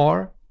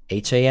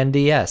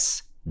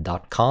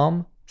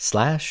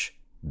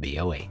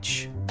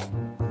FOURHANDS.com/BOH.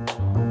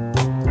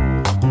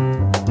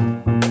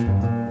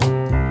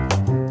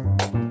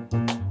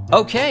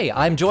 Okay,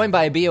 I'm joined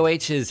by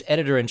BOH's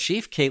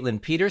editor-in-chief,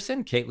 Caitlin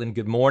Peterson. Caitlin,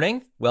 good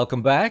morning.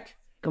 Welcome back.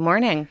 Good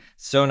morning.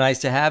 So nice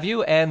to have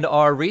you. And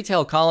our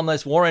retail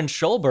columnist, Warren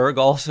Schulberg,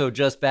 also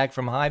just back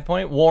from High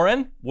Point.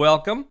 Warren,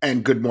 welcome.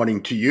 And good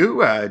morning to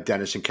you,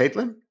 Dennis and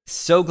Caitlin.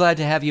 So glad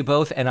to have you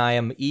both, and I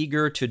am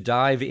eager to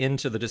dive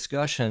into the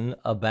discussion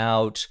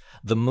about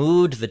the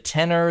mood, the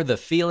tenor, the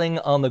feeling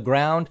on the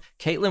ground.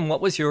 Caitlin,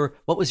 what was your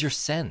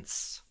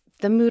sense?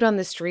 The mood on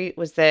the street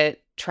was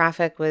that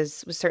traffic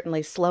was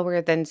certainly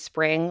slower than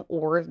spring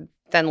or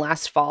than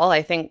last fall.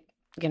 I think,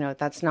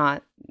 that's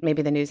not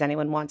maybe the news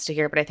anyone wants to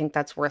hear, but I think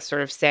that's worth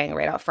sort of saying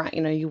right out front.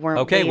 You weren't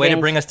Okay, way to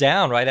bring us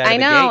down right out of the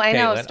gate, I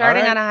know. Caitlin.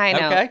 Starting on a high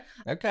note.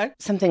 Okay.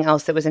 Something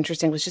else that was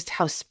interesting was just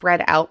how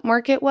spread out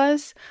market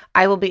was.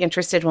 I will be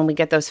interested when we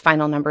get those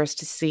final numbers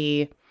to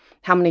see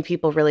how many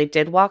people really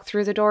did walk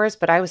through the doors.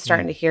 But I was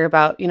starting to hear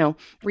about,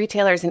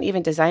 retailers and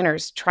even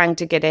designers trying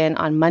to get in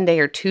on Monday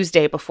or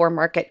Tuesday before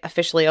market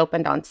officially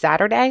opened on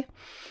Saturday.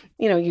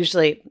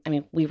 Usually,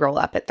 we roll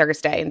up at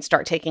Thursday and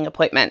start taking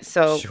appointments.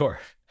 So sure.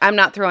 I'm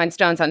not throwing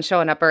stones on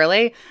showing up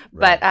early,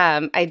 Right.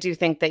 but I do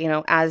think that,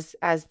 as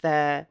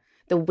the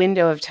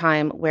window of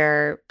time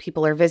where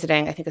people are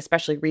visiting, I think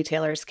especially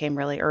retailers came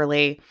really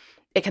early,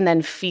 it can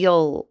then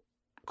feel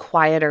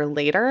quieter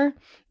later.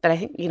 But I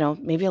think,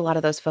 maybe a lot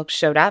of those folks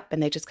showed up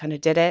and they just kind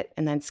of did it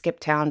and then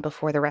skipped town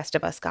before the rest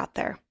of us got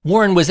there.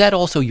 Warren, was that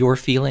also your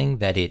feeling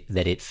that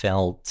it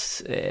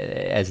felt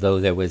as though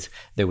there was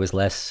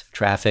less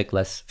traffic,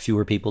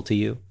 fewer people to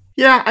you?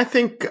 Yeah, I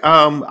think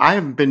I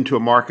haven't been to a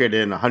market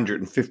in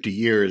 150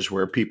 years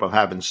where people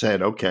haven't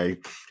said, okay,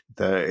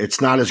 it's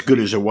not as good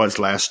as it was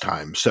last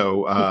time.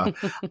 So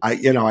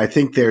I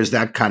think there's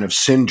that kind of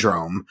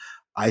syndrome.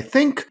 I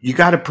think you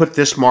got to put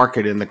this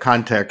market in the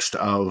context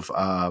of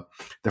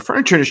the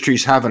furniture industry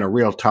is having a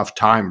real tough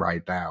time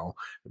right now.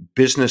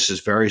 Business is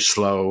very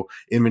slow.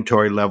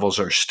 Inventory levels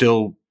are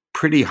still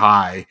pretty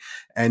high.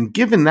 And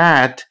given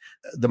that,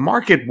 the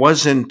market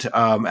wasn't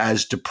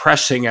as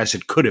depressing as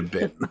it could have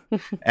been,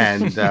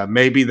 and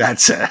maybe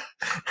that's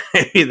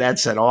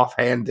an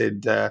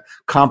offhanded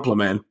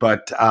compliment.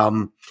 But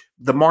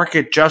the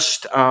market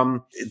just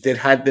it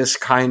had this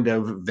kind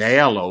of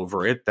veil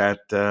over it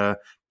that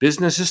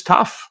business is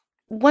tough.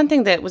 One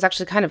thing that was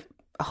actually kind of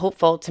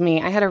hopeful to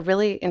me, I had a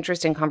really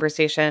interesting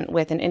conversation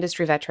with an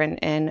industry veteran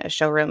in a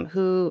showroom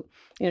who,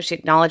 she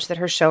acknowledged that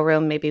her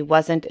showroom maybe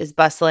wasn't as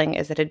bustling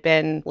as it had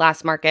been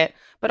last market,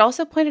 but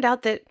also pointed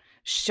out that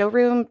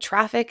showroom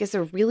traffic is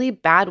a really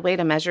bad way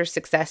to measure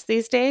success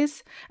these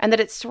days. And that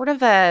it's sort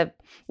of a,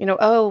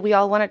 oh, we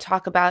all want to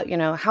talk about,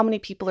 how many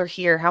people are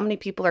here, how many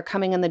people are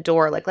coming in the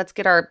door. Like, let's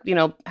get our,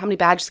 how many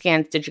badge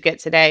scans did you get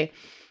today?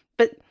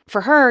 But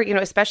for her,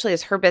 especially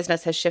as her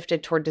business has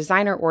shifted toward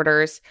designer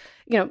orders,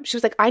 she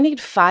was like, I need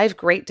 5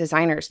 great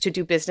designers to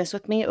do business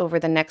with me over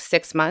the next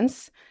 6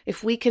 months.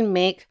 If we can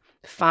make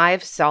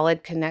 5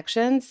 solid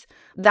connections,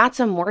 that's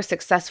a more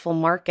successful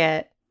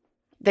market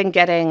than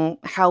getting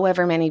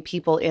however many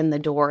people in the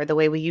door, the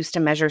way we used to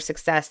measure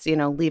success,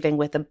 leaving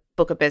with a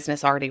book of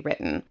business already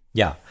written.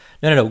 Yeah.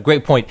 No.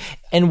 Great point.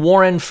 And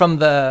Warren, from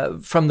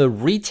the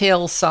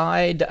retail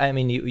side, I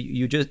mean,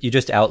 you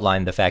just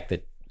outlined the fact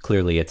that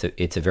clearly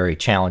it's a very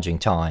challenging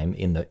time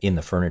in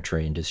the furniture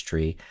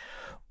industry.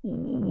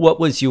 What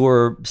was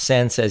your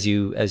sense as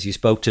you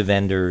spoke to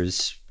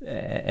vendors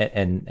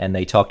and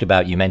they talked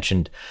about, you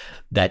mentioned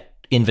that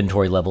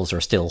inventory levels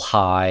are still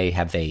high.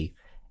 Have they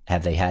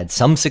had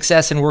some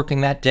success in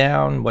working that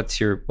down? What's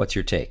your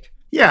take?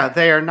 Yeah,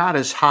 they are not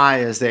as high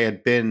as they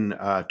had been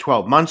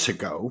 12 months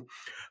ago,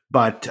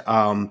 but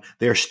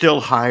they're still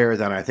higher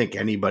than I think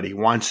anybody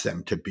wants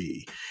them to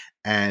be.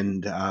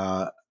 And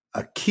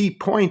a key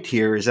point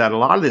here is that a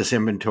lot of this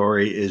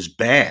inventory is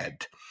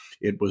bad.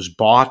 It was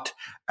bought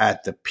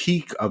at the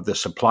peak of the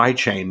supply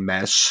chain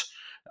mess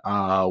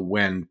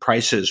when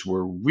prices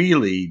were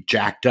really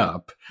jacked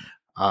up.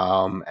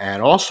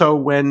 And also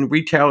when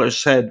retailers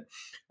said,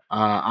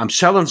 I'm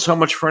selling so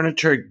much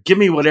furniture, give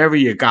me whatever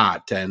you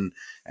got. And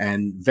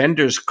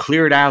vendors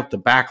cleared out the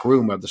back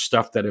room of the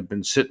stuff that had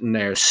been sitting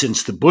there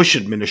since the Bush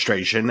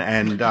administration.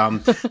 And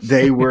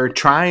they were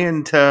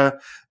trying to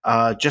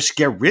just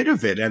get rid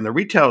of it. And the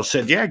retailers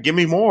said, yeah, give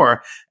me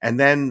more. And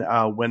then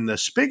when the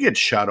spigot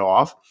shut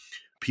off,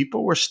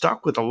 people were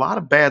stuck with a lot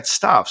of bad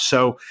stuff.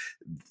 So,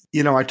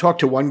 I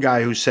talked to one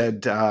guy who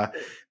said,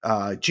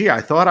 gee,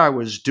 I thought I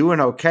was doing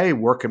okay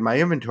working my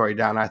inventory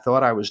down. I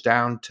thought I was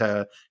down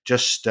to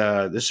just,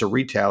 this is a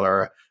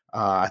retailer,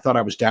 I thought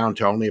I was down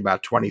to only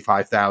about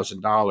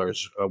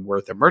 $25,000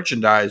 worth of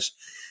merchandise.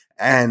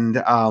 And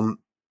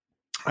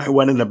I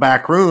went in the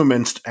back room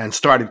and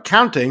started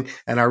counting,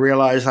 and I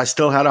realized I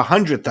still had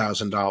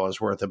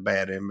 $100,000 worth of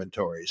bad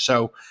inventory.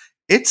 So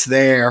it's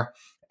there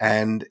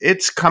and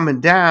it's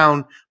coming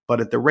down, but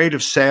at the rate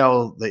of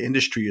sale the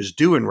industry is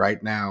doing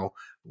right now,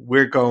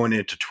 we're going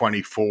into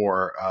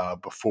 24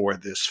 before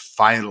this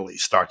finally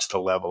starts to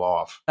level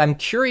off. I'm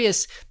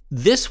curious,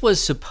 this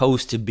was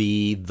supposed to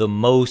be the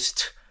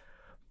most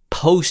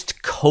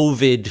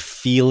post-COVID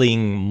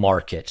feeling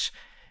market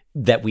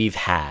that we've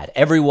had.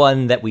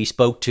 Everyone that we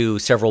spoke to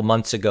several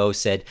months ago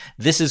said,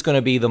 this is going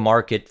to be the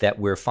market that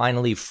we're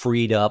finally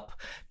freed up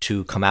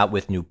to come out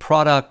with new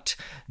product,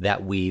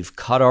 that we've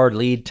cut our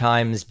lead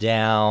times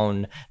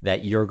down,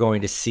 that you're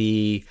going to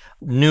see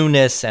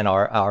newness and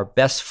our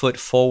best foot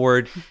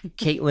forward.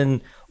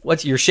 Caitlin,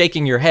 you're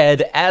shaking your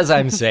head as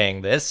I'm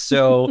saying this.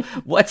 So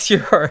what's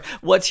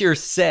your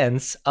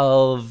sense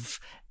of,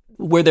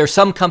 were there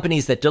some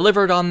companies that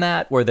delivered on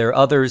that? Were there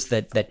others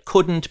that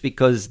couldn't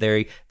because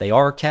they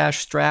are cash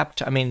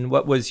strapped? I mean,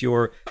 what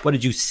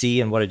did you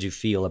see and what did you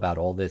feel about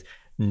all the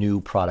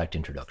new product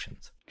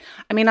introductions?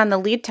 I mean, on the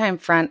lead time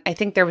front, I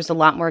think there was a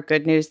lot more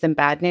good news than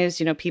bad news.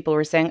 People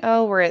were saying,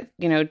 oh, we're at,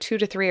 2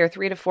 to 3 or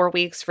 3 to 4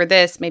 weeks for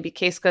this. Maybe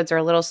case goods are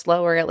a little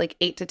slower at like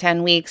 8 to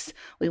 10 weeks.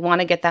 We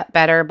want to get that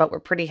better, but we're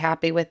pretty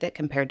happy with it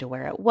compared to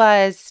where it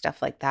was,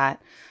 stuff like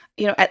that.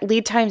 At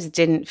lead times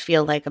didn't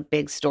feel like a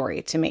big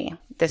story to me,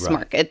 this Right.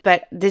 market,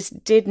 but this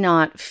did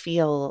not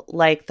feel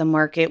like the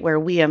market where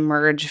we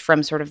emerge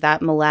from sort of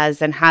that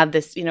malaise and have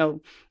this,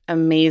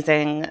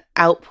 amazing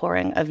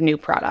outpouring of new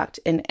product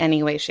in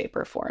any way, shape,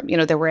 or form.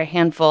 There were a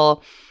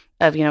handful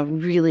of,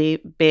 really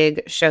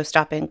big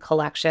show-stopping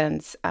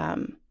collections.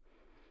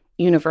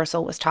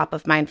 Universal was top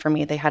of mind for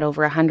me. They had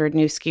over 100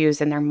 new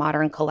SKUs in their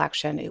modern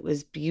collection. It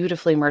was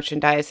beautifully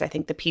merchandised. I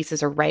think the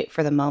pieces are right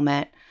for the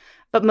moment.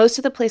 But most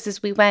of the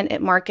places we went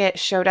at market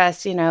showed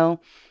us,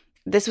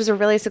 this was a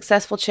really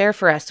successful chair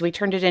for us. We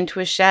turned it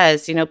into a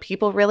chaise.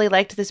 People really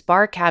liked this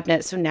bar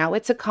cabinet. So now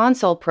it's a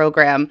console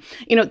program.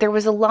 There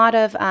was a lot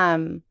of,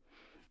 onesie,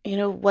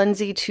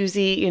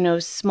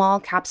 twosie, small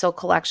capsule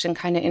collection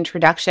kind of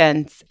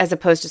introductions, as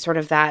opposed to sort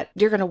of that,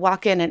 you're going to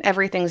walk in and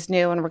everything's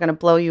new and we're going to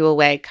blow you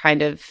away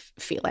kind of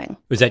feeling.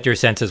 Was that your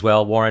sense as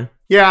well, Warren?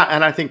 Yeah,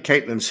 and I think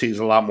Caitlin sees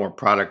a lot more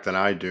product than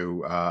I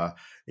do.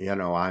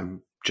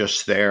 I'm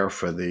just there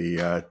for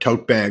the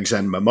tote bags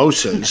and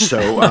mimosas.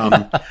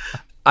 So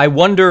I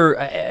wonder,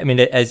 I mean,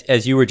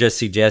 as you were just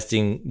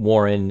suggesting,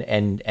 Warren,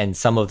 and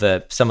some of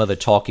the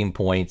talking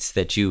points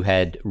that you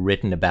had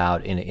written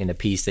about in a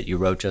piece that you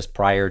wrote just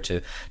prior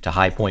to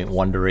High Point,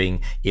 wondering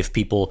if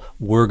people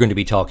were going to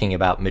be talking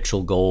about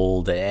Mitchell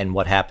Gold and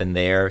what happened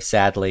there.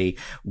 Sadly,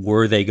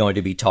 were they going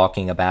to be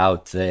talking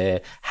about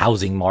the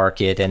housing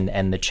market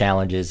and the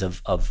challenges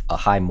of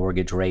high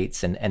mortgage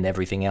rates and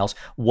everything else?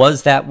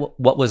 Was that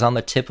what was on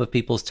the tip of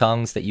people's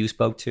tongues that you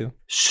spoke to?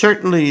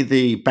 Certainly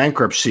the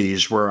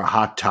bankruptcies were a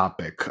hot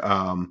topic.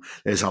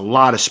 There's a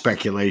lot of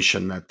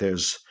speculation that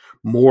there's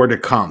more to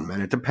come.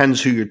 And it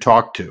depends who you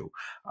talk to.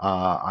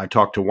 I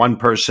talked to one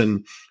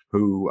person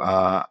who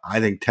I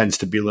think tends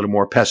to be a little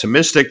more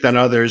pessimistic than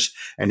others.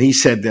 And he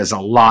said there's a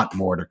lot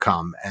more to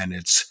come, and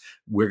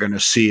we're going to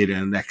see it in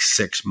the next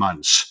 6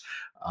 months.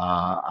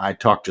 I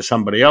talked to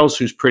somebody else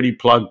who's pretty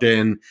plugged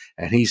in,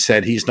 and he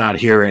said he's not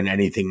hearing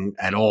anything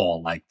at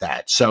all like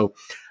that. So,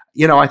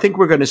 I think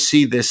we're going to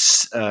see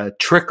this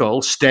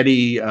trickle,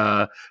 steady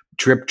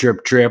drip,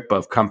 drip, drip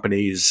of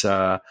companies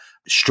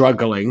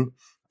struggling.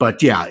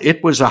 But yeah,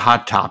 it was a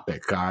hot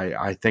topic.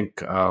 I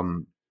think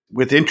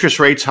with interest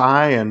rates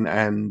high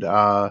and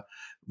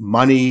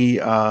money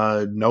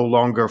no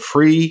longer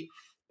free,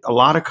 a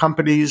lot of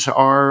companies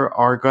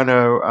are going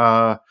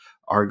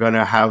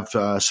to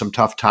have some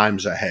tough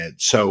times ahead.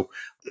 So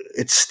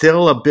it's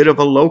still a bit of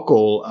a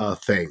local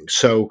thing.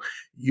 So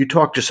you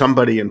talk to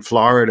somebody in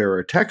Florida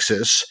or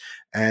Texas,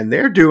 and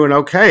they're doing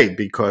okay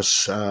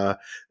because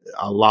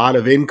a lot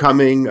of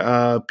incoming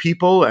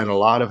people and a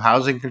lot of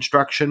housing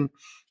construction.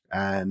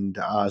 And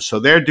so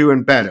they're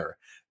doing better.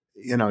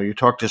 You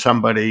talk to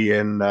somebody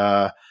in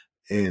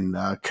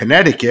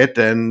Connecticut,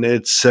 and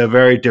it's a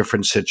very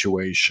different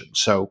situation.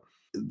 So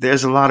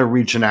there's a lot of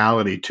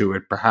regionality to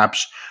it,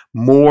 perhaps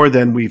more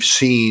than we've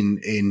seen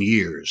in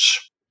years.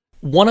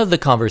 One of the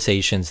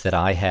conversations that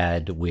I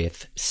had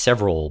with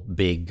several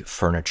big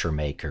furniture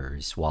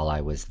makers while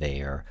I was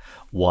there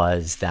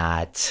was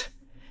that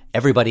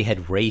everybody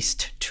had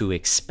raced to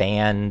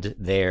expand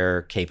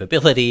their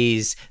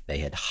capabilities. They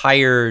had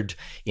hired.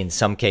 In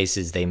some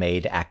cases, they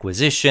made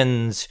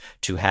acquisitions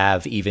to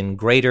have even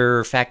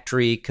greater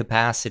factory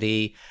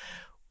capacity.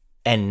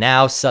 And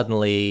now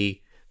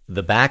suddenly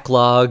the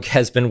backlog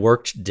has been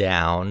worked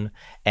down,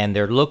 and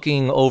they're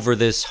looking over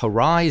this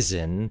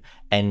horizon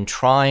and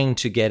trying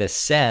to get a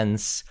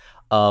sense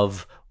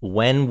of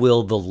when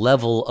will the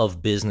level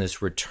of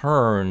business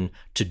return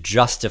to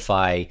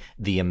justify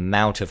the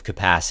amount of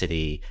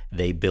capacity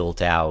they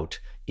built out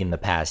in the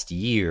past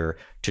year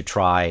to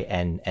try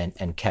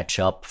and catch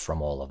up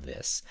from all of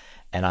this.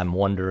 And I'm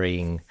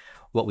wondering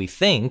what we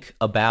think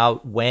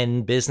about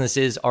when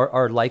businesses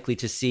are likely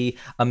to see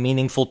a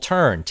meaningful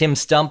turn. Tim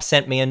Stump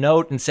sent me a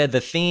note and said the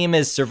theme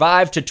is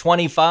survive to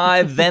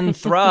 25, then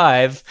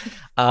thrive.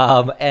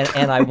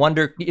 And I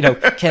wonder,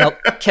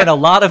 can a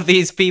lot of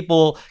these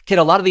people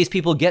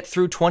get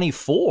through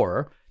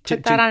 24?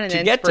 Put that on an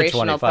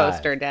inspirational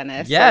poster,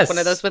 Dennis. Yes. Like one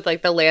of those with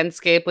like the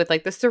landscape with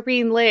like the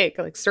serene lake,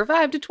 like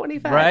survive to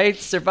 25. Right?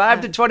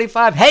 Survive to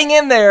 25. Hang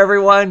in there,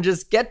 everyone.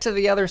 Just get to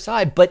the other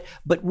side. But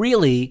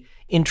really,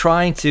 in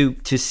trying to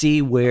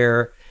see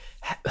where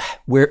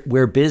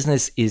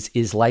business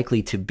is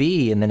likely to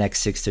be in the next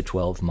 6 to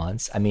 12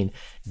 months, I mean,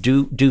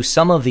 do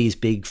some of these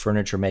big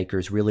furniture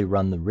makers really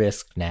run the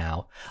risk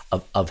now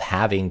of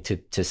having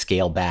to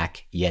scale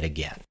back yet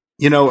again?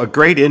 A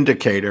great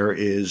indicator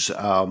is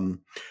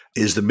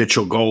the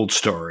Mitchell Gold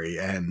story.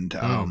 And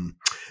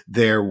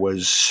there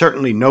was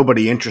certainly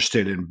nobody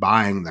interested in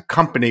buying the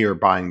company or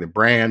buying the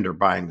brand or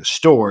buying the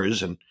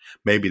stores. And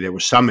maybe there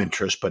was some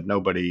interest, but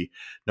nobody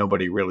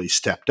really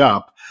stepped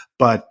up.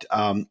 But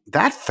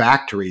that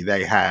factory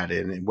they had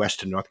in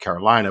Western North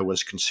Carolina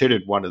was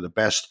considered one of the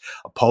best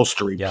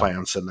upholstery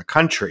plants in the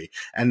country.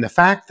 And the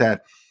fact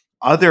that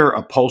other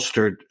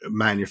upholstered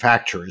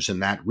manufacturers in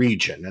that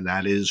region, and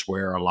that is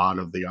where a lot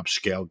of the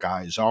upscale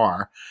guys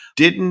are,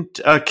 didn't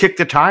kick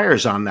the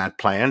tires on that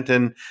plant,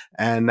 and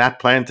that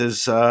plant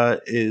is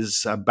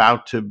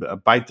about to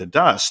bite the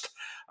dust.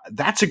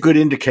 That's a good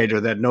indicator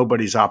that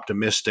nobody's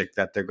optimistic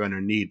that they're going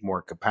to need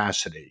more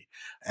capacity.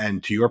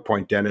 And to your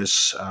point,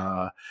 Dennis,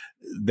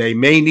 they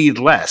may need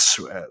less.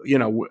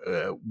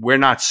 We're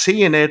not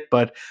seeing it,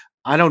 but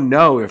I don't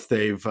know if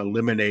they've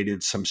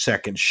eliminated some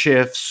second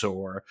shifts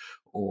or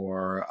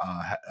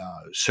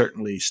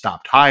certainly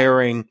stopped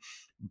hiring,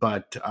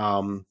 but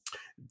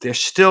there's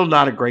still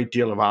not a great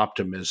deal of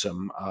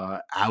optimism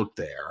out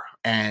there.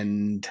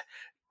 And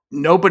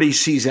nobody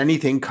sees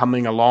anything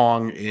coming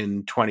along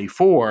in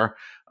 24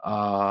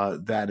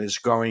 that is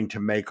going to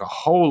make a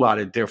whole lot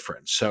of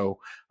difference. So,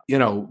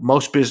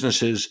 most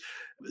businesses,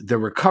 the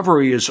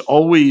recovery is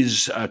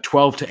always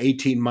 12 to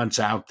 18 months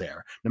out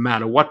there. No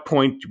matter what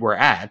point we're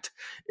at,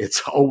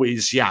 it's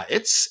always,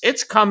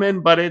 it's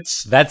coming, but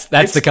that's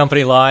the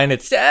company line.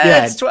 It's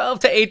 12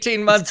 to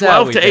 18 months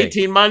 12 out.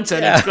 18 months,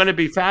 and it's going to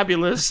be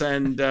fabulous.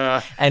 And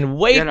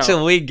wait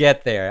till we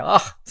get there.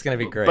 Oh, it's going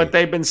to be great. But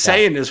they've been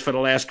saying this for the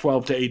last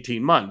 12 to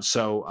 18 months.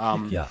 So,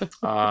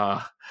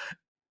 I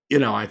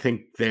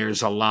think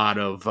there's a lot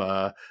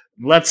of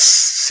let's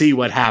see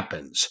what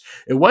happens.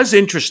 It was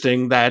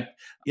interesting that,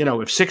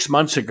 if 6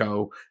 months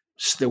ago,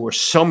 there were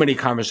so many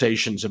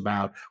conversations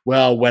about,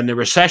 well, when the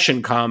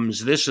recession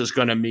comes, this is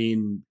going to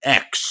mean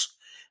X.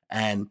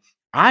 And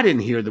I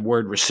didn't hear the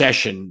word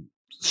recession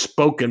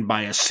spoken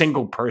by a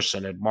single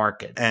person at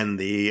market. And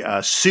the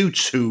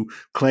suits who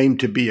claim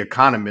to be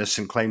economists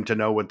and claim to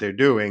know what they're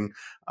doing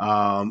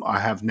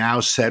have now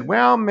said,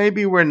 well,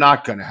 maybe we're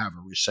not going to have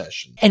a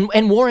recession.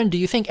 And Warren, do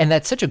you think, and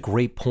that's such a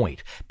great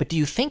point, but do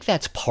you think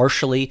that's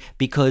partially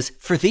because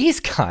for these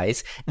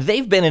guys,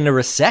 they've been in a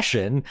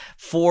recession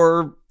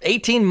for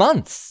 18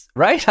 months,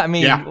 right? I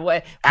mean,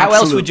 how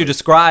else would you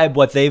describe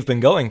what they've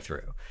been going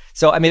through?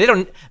 So, I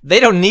mean,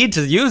 they don't need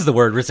to use the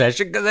word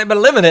recession because they've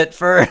been living it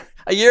for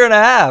a year and a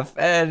half.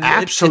 And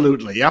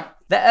absolutely, yep.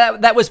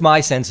 That was my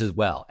sense as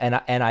well. And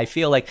I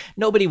feel like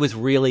nobody was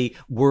really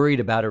worried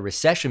about a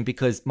recession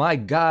because, my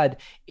God,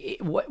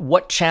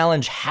 what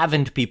challenge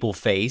haven't people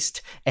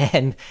faced,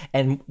 and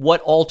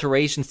what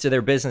alterations to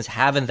their business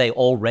haven't they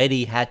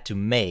already had to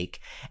make?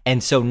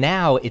 And so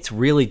now it's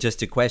really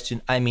just a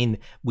question. I mean,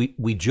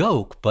 we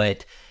joke,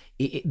 but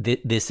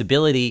this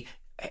ability,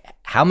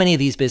 how many of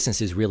these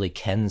businesses really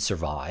can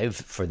survive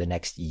for the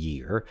next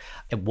year?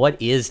 And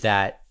what is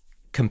that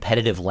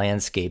competitive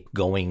landscape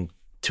going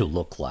to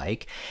look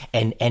like?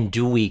 And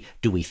do we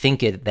think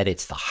that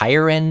it's the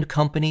higher end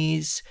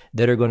companies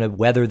that are going to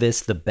weather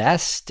this the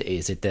best?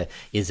 Is it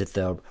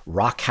the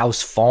Rock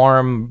House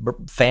Farm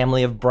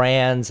family of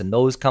brands and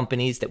those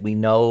companies that we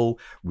know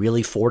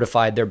really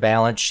fortified their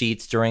balance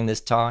sheets during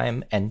this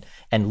time and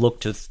look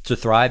to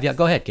thrive? Yeah,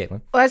 go ahead,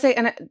 Caitlin. Well,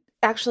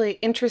 actually,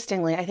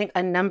 interestingly, I think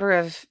a number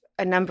of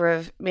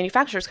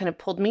manufacturers kind of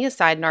pulled me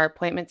aside in our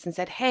appointments and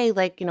said, hey,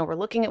 we're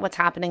looking at what's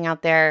happening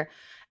out there,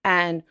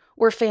 and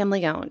we're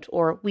family owned,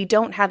 or we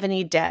don't have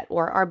any debt,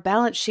 or our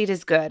balance sheet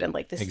is good, and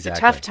this is a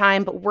tough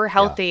time, but we're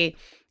healthy.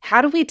 Yeah.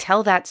 How do we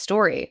tell that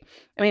story?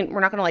 I mean, we're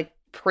not going to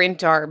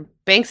print our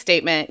bank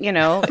statement,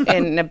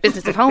 in a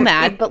business of home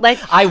ad, but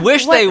I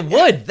wish they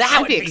would. That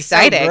would be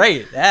exciting. So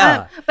great.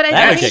 Yeah. But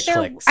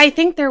I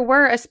think there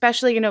were,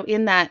 especially,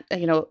 in that,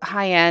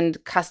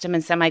 high-end custom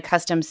and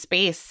semi-custom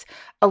space,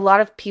 a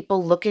lot of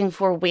people looking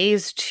for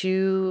ways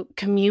to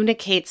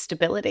communicate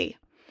stability.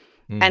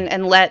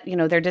 And let,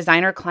 their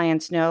designer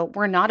clients know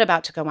we're not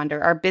about to go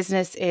under. Our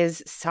business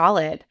is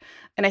solid.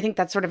 And I think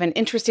that's sort of an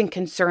interesting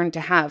concern to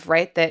have,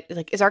 right? That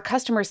is our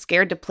customer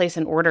scared to place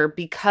an order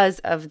because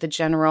of the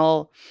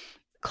general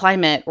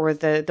climate or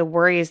the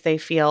worries they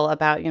feel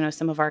about,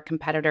 some of our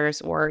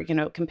competitors or,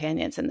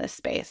 companions in this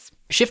space?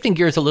 Shifting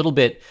gears a little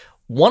bit,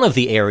 one of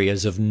the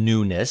areas of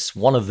newness,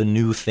 one of the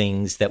new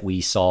things that we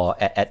saw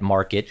at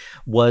market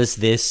was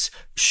this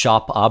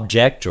shop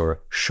object, or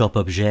shop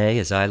objet,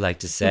 as I like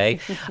to say.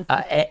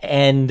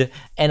 And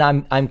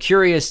I'm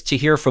curious to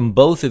hear from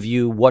both of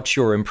you what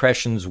your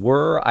impressions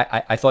were.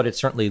 I thought it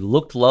certainly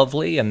looked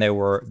lovely, and there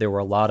were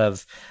a lot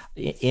of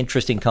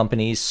interesting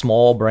companies,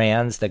 small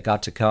brands that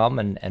got to come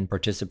and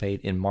participate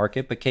in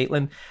market. But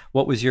Caitlin,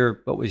 what was your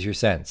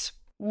sense?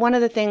 One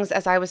of the things,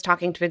 as I was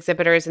talking to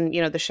exhibitors and,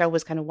 the show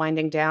was kind of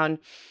winding down,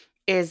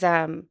 is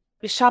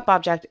Shop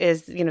Object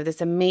is,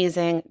 this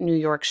amazing New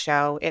York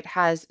show. It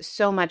has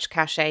so much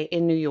cachet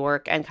in New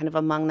York, and kind of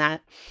among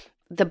that,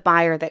 the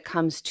buyer that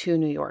comes to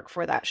New York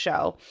for that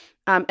show.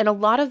 And a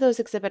lot of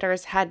those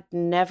exhibitors had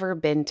never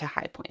been to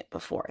High Point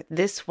before.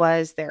 This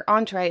was their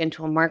entree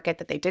into a market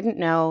that they didn't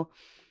know,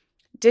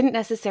 didn't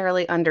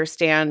necessarily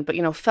understand, but,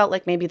 felt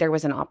like maybe there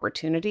was an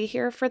opportunity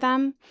here for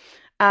them.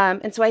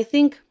 And so I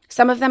think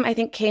some of them,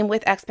 came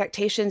with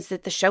expectations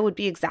that the show would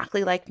be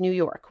exactly like New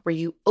York, where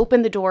you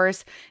open the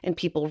doors and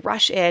people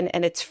rush in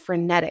and it's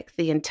frenetic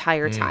the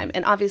entire time.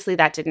 And obviously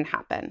that didn't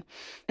happen.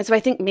 And so I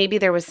think maybe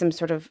there was some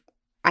sort of,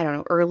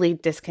 early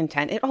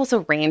discontent. It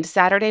also rained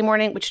Saturday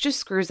morning, which just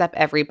screws up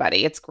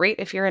everybody. It's great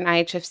if you're an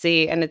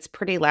IHFC, and it's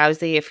pretty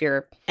lousy if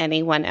you're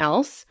anyone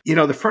else.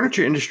 The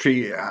furniture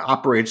industry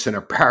operates in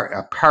a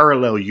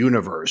parallel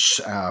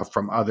universe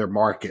from other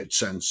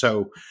markets. And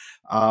so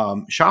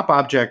Shop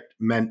Object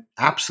meant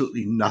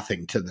absolutely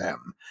nothing to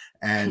them.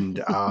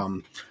 And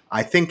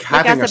I think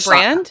having as a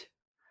brand?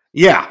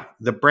 Yeah,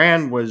 the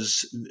brand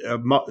was,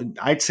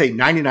 I'd say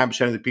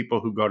 99% of the people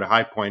who go to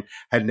High Point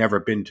had never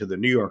been to the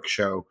New York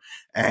show.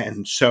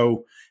 And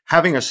so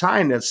having a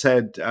sign that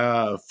said,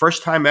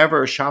 first time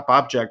ever Shop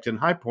Object in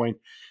High Point,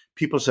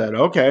 people said,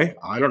 okay,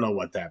 I don't know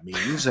what that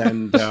means.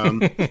 And,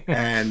 I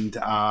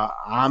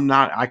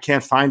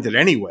can't find it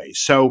anyway.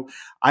 So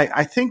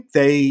I think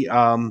they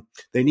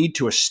need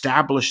to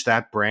establish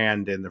that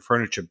brand in the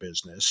furniture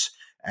business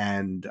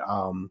and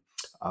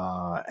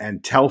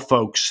tell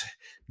folks,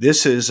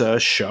 this is a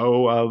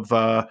show of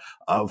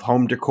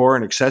home decor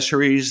and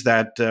accessories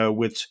that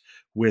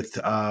with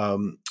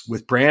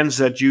brands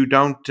that you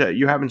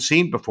haven't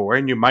seen before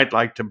and you might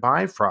like to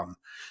buy from.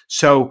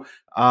 So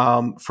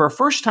for a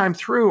first time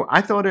through, I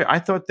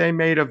thought they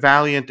made a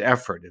valiant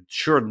effort. It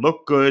sure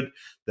looked good.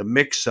 The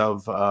mix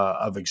of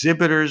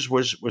exhibitors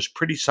was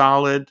pretty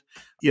solid.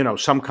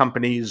 Some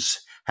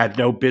companies had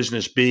no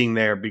business being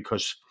there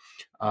because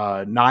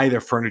neither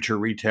furniture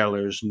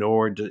retailers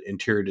nor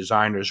interior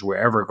designers were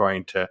ever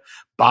going to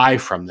buy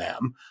from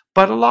them.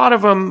 But a lot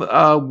of them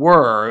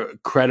were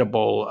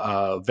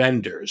credible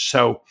vendors.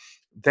 So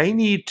they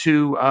need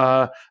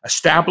to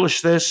establish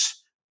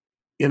this.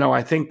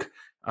 I think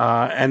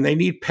and they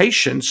need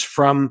patience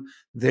from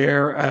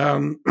their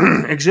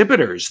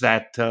exhibitors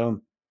that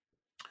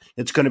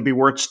it's going to be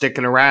worth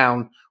sticking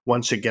around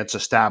once it gets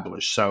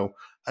established. So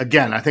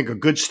again, I think a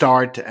good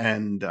start,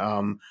 and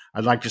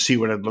I'd like to see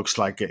what it looks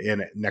like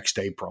in next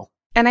April.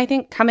 And I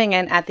think coming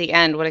in at the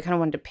end, what I kind of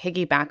wanted to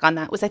piggyback on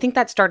that was I think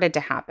that started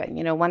to happen.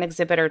 One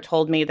exhibitor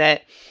told me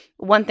that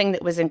one thing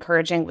that was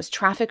encouraging was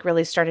traffic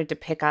really started to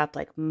pick up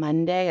like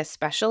Monday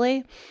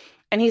especially.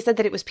 And he said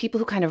that it was people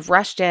who kind of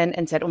rushed in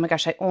and said, oh my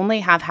gosh, I only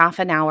have half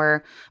an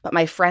hour, but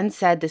my friend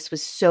said this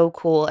was so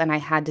cool and I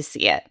had to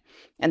see it.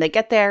 And they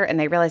get there and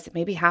they realize that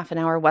maybe half an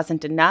hour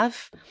wasn't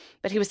enough.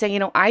 But he was saying,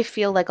 I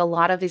feel like a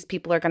lot of these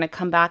people are going to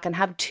come back and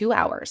have 2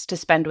 hours to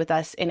spend with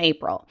us in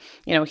April.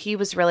 He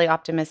was really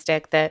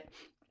optimistic that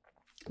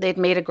they'd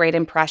made a great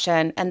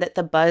impression and that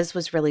the buzz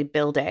was really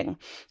building,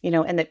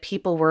 and that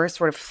people were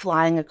sort of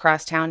flying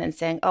across town and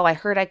saying, oh, I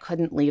heard I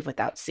couldn't leave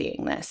without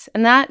seeing this.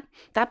 And that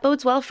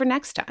bodes well for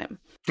next time.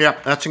 Yeah,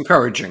 that's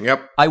encouraging.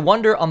 Yep. I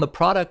wonder on the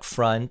product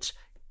front,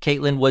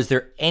 Caitlin, was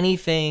there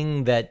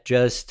anything that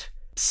just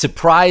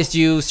surprised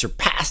you,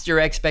 surpassed your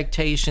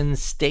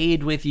expectations,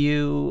 stayed with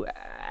you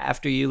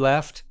after you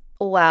left?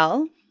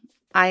 Well,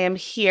 I am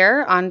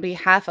here on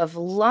behalf of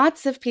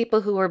lots of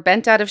people who were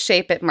bent out of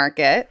shape at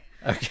market.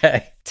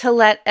 Okay. To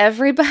let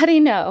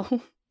everybody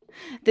know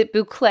that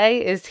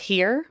Bouclé is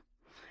here.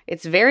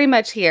 It's very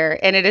much here,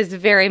 and it is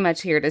very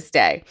much here to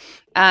stay.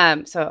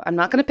 So I'm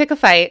not going to pick a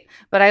fight,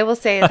 but I will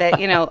say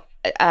that,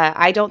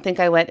 I don't think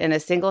I went in a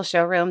single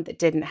showroom that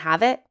didn't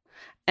have it.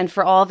 And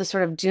for all the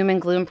sort of doom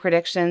and gloom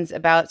predictions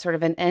about sort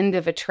of an end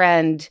of a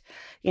trend,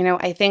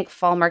 I think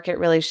fall market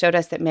really showed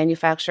us that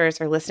manufacturers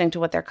are listening to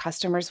what their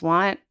customers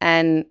want.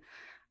 And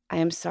I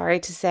am sorry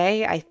to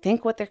say, I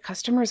think what their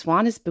customers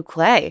want is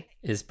Bouclé.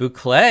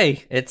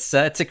 It's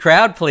a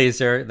crowd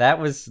pleaser. That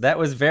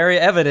was very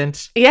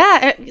evident.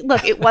 Yeah.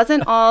 Look, it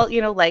wasn't all,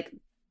 like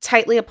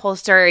tightly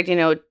upholstered,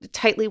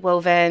 tightly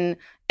woven,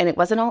 and it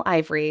wasn't all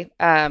ivory.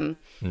 No.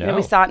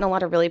 We saw it in a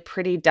lot of really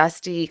pretty,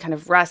 dusty kind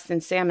of rusts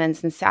and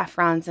salmons and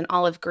saffrons and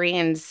olive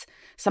greens.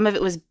 Some of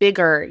it was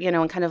bigger,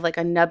 and kind of like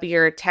a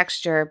nubbier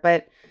texture,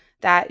 but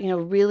that,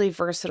 really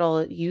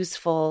versatile,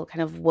 useful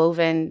kind of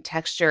woven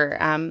texture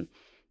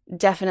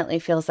definitely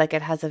feels like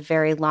it has a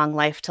very long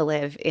life to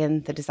live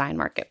in the design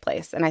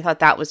marketplace. And I thought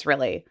that was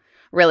really,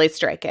 really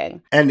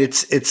striking. And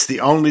it's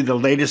the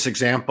latest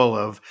example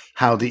of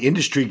how the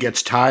industry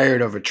gets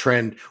tired of a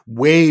trend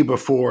way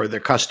before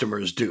the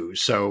customers do.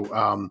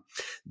 So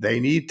they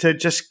need to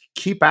just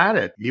keep at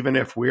it, even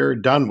if we're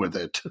done with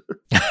it.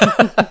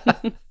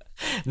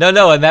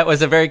 No, and that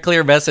was a very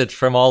clear message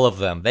from all of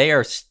them. They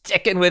are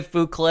sticking with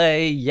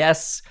Bouclé.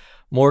 Yes,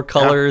 more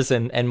colors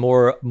and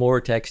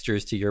more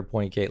textures, to your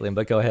point, Caitlin,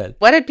 but go ahead.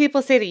 What did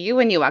people say to you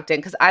when you walked in?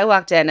 Because I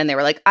walked in and they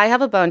were like, I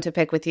have a bone to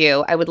pick with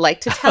you. I would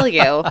like to tell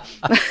you.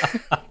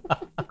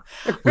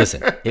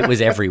 Listen, it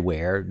was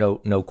everywhere,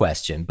 no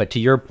question. But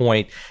to your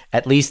point,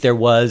 at least there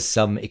was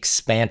some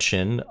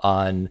expansion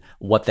on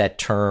what that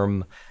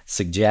term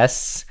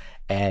suggests.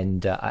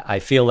 And I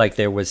feel like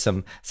there was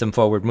some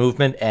forward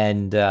movement,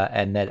 and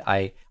that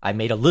I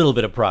made a little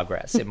bit of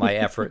progress in my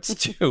efforts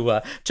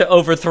to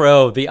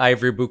overthrow the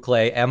Ivory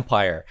Bouclé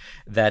empire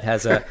that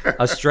has a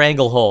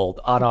stranglehold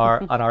on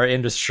our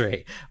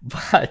industry.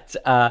 But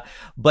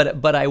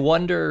I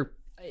wonder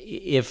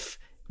if,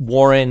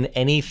 Warren,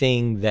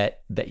 anything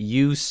that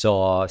you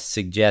saw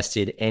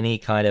suggested any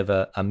kind of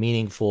a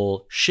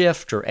meaningful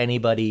shift, or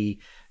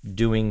anybody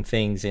doing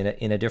things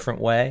in a different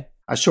way?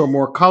 I saw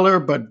more color,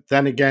 but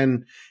then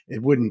again,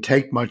 it wouldn't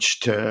take much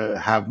to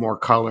have more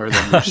color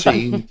than we've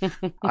seen.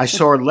 I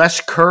saw less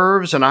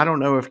curves, and I don't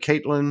know if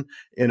Caitlin,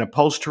 in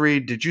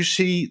upholstery, did you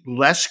see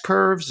less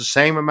curves, the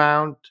same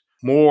amount,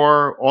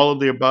 more, all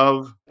of the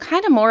above?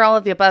 Kind of more all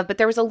of the above, but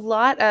there was a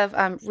lot of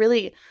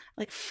really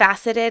like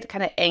faceted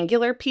kind of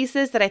angular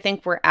pieces that I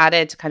think were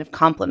added to kind of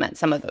complement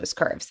some of those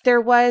curves. There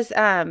was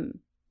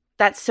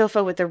that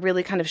sofa with the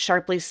really kind of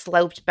sharply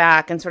sloped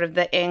back and sort of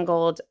the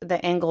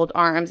angled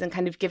arms and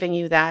kind of giving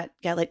you that,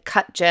 like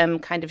cut gem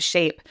kind of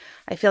shape.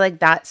 I feel like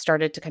that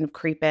started to kind of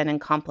creep in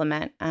and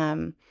complement.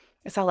 I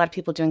saw a lot of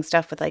people doing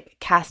stuff with like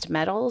cast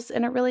metals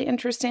in a really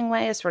interesting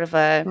way, as sort of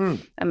a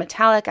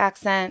metallic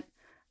accent.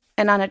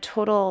 And on a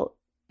total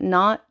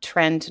not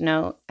trend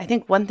note, I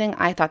think one thing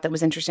I thought that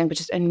was interesting, but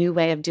just a new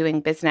way of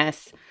doing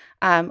business,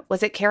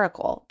 was at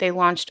Caracol. They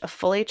launched a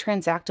fully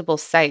transactable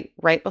site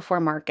right before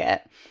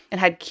market and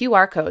had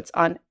QR codes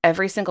on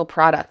every single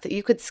product that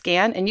you could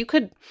scan, and you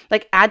could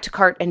like add to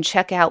cart and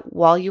check out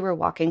while you were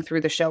walking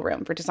through the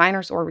showroom for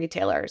designers or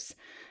retailers.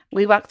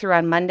 We walked through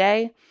on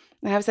Monday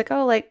and I was like,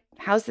 oh, like,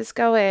 how's this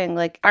going?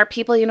 Like, are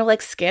people,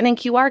 like scanning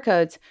QR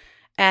codes?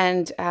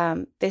 And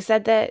they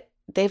said that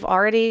they've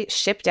already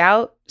shipped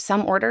out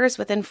some orders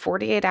within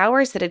 48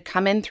 hours that had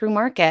come in through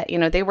market.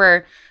 They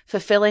were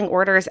fulfilling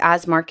orders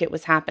as market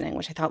was happening,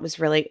 which I thought was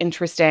really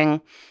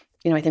interesting.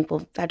 I think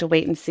we'll have to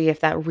wait and see if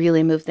that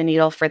really moved the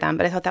needle for them.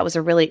 But I thought that was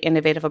a really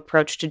innovative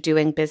approach to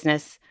doing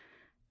business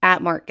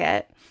at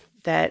market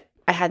that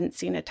I hadn't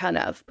seen a ton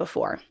of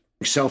before.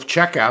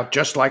 Self-checkout,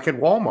 just like at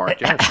Walmart.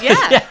 Yeah.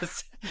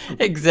 Yes.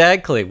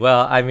 Exactly.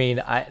 Well, I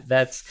mean,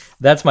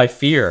 that's my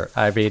fear.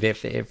 I mean,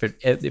 if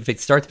it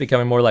starts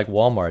becoming more like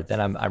Walmart, then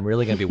I'm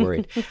really going to be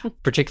worried.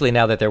 Particularly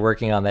now that they're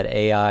working on that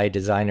AI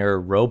designer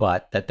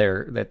robot that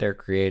they're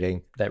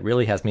creating. That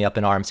really has me up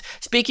in arms.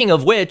 Speaking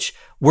of which,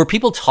 were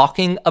people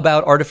talking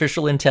about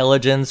artificial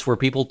intelligence? Were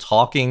people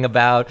talking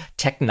about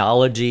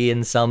technology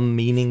in some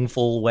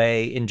meaningful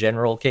way in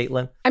general,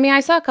 Caitlin? I mean, I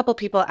saw a couple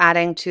people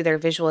adding to their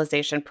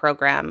visualization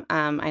program.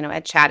 I know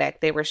at Chaddock,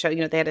 they were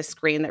showing, they had a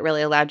screen that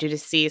really allowed you to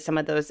see some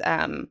of those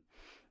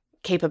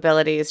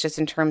capabilities just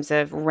in terms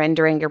of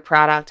rendering your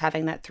product,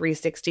 having that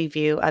 360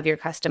 view of your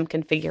custom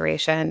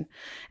configuration.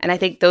 And I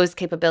think those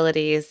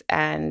capabilities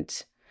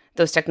and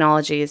those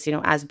technologies,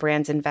 as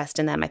brands invest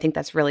in them, I think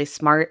that's really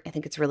smart. I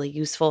think it's really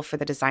useful for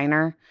the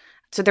designer.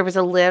 So there was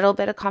a little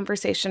bit of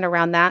conversation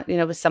around that,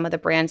 with some of the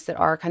brands that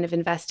are kind of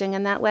investing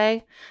in that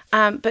way.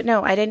 But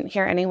no, I didn't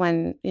hear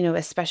anyone,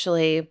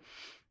 especially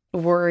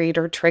worried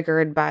or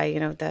triggered by,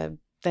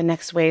 the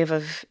next wave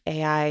of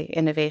AI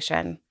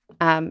innovation.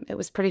 It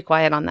was pretty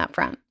quiet on that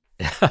front.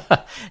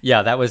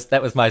 Yeah, that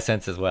was my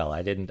sense as well.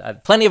 I didn't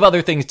plenty of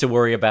other things to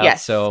worry about.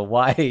 Yes. So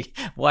why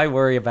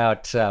worry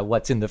about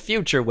what's in the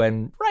future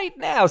when right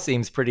now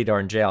seems pretty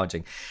darn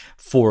challenging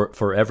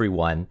for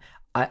everyone.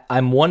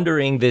 I'm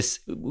wondering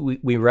this.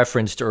 We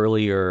referenced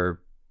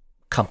earlier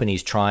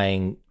companies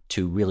trying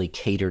to really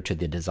cater to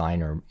the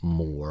designer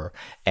more,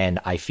 and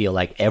I feel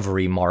like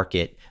every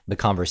market, the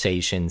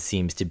conversation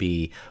seems to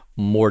be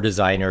more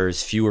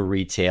designers, fewer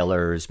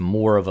retailers,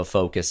 more of a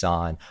focus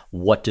on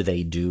what do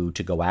they do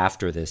to go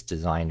after this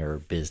designer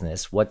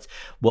business. What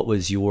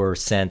was your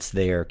sense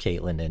there,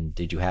 Caitlin? And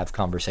did you have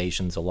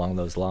conversations along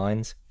those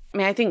lines? I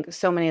mean, I think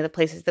so many of the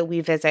places that we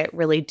visit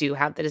really do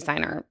have the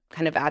designer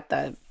kind of at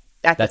the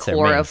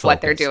core of what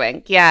they're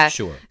doing. Yeah.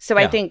 Sure. So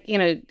yeah. I think,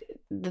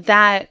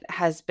 that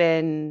has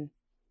been,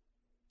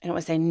 I don't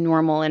want to say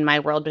normal in my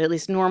world, but at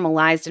least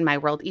normalized in my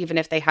world, even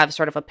if they have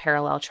sort of a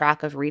parallel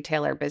track of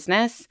retailer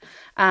business.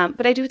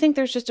 But I do think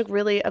there's just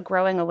a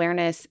growing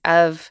awareness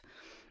of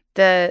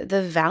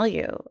the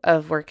value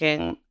of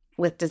working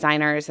with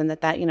designers, and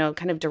that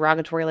kind of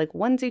derogatory, like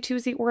onesie,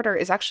 twosie order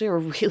is actually a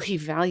really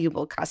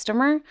valuable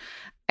customer.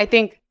 I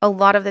think a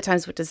lot of the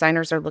times what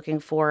designers are looking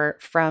for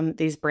from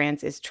these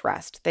brands is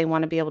trust. They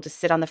want to be able to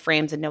sit on the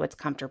frames and know it's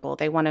comfortable.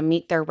 They want to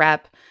meet their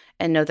rep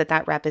and know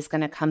that rep is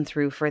going to come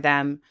through for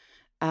them.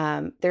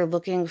 They're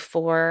looking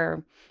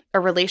for a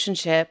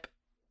relationship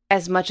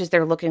as much as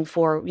they're looking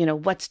for,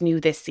 what's new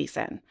this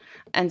season.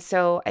 And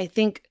so I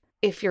think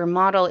if your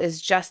model is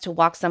just to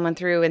walk someone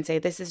through and say,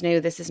 this is new,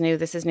 this is new,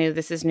 this is new,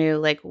 this is new,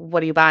 like,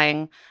 what are you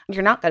buying?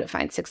 You're not going to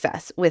find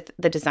success with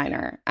the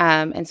designer.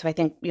 And so I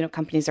think,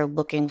 companies are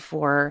looking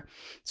for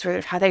sort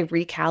of how they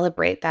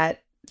recalibrate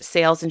that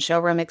sales and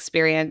showroom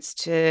experience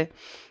to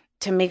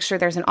make sure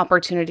there's an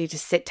opportunity to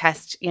sit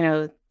test,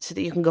 so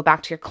that you can go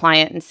back to your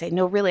client and say,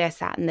 no, really, I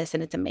sat in this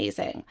and it's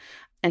amazing.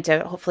 And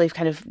to hopefully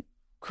kind of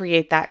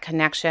create that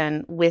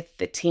connection with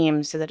the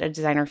team so that a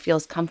designer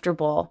feels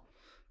comfortable,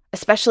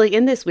 especially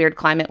in this weird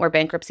climate where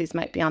bankruptcies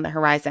might be on the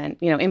horizon,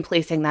 in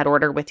placing that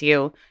order with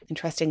you and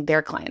trusting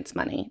their client's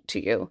money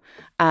to you,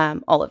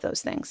 all of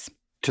those things.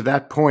 To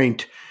that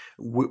point,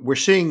 we're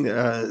seeing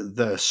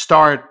the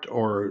start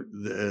or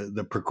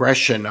the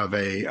progression of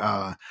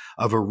a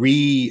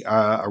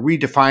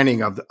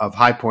redefining of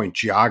High Point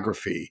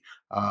geography.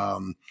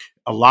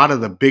 A lot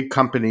of the big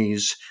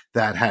companies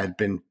that had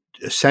been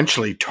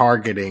essentially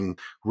targeting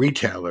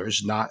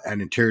retailers,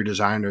 and interior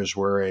designers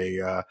were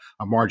a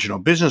marginal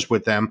business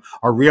with them,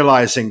 are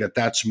realizing that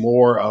that's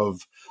more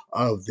of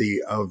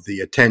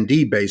the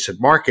attendee base at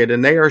market,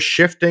 and they are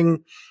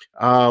shifting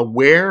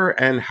where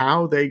and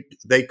how they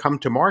come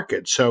to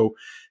market. So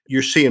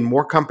you're seeing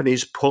more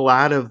companies pull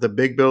out of the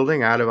big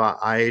building, out of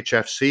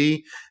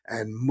IHFC,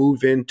 and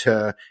move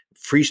into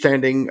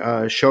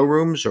freestanding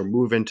showrooms or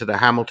move into the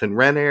Hamilton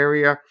Wren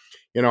area.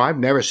 I've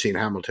never seen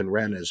Hamilton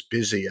Wren as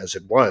busy as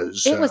it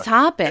was. It was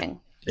hopping.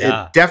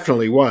 It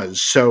definitely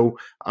was. So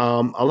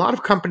a lot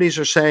of companies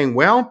are saying,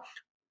 well,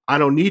 I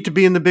don't need to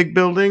be in the big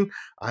building.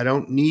 I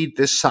don't need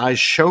this size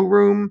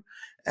showroom.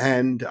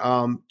 And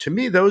to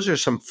me, those are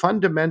some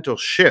fundamental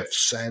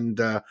shifts, and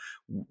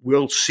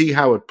we'll see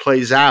how it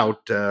plays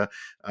out.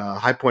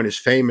 High Point is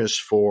famous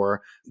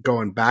for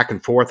going back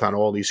and forth on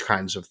all these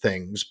kinds of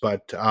things,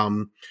 but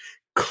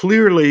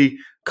clearly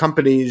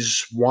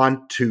companies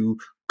want to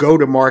go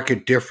to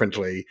market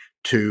differently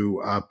to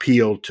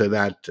appeal to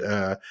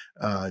that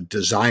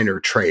designer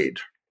trade.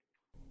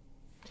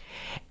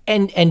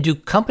 And do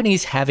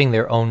companies having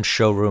their own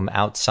showroom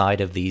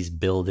outside of these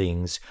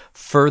buildings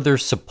further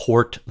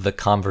support the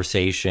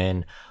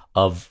conversation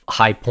of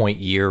High Point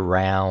year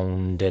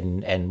round,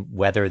 and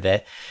whether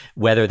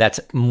that's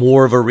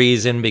more of a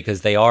reason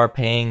because they are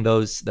paying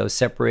those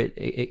separate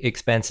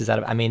expenses out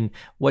of? I mean,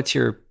 what's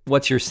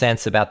your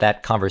sense about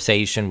that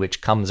conversation,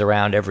 which comes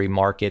around every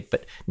market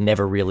but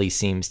never really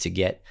seems to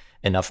get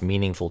enough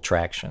meaningful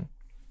traction?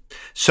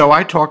 So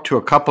I talked to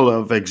a couple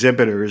of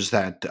exhibitors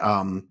that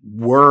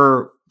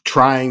were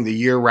trying the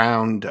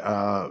year-round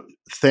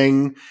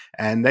thing,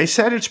 and they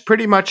said it's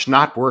pretty much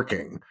not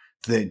working.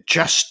 They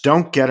just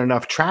don't get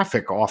enough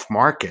traffic off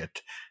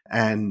market.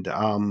 And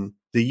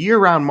the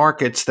year-round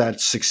markets that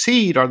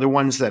succeed are the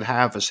ones that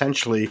have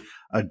essentially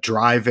a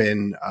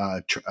drive-in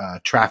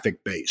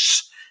traffic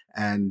base.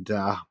 And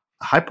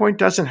High Point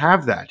doesn't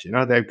have that.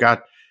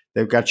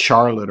 They've got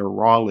Charlotte or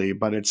Raleigh,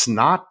 but it's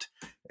not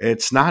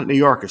New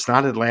York, it's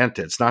not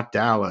Atlanta, it's not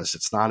Dallas,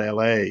 it's not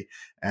LA.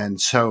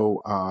 And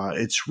so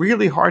it's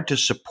really hard to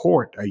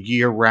support a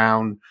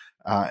year-round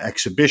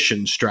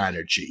exhibition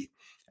strategy.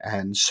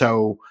 And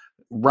so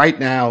right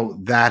now,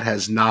 that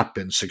has not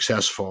been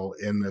successful,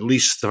 at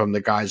least from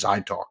the guys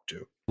I talked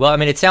to. Well, I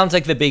mean, it sounds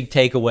like the big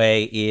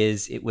takeaway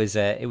is it was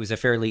a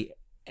fairly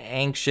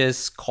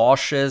anxious,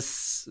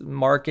 cautious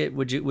market.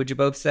 Would you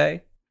both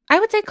say? I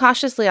would say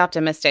cautiously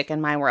optimistic in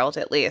my world,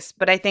 at least.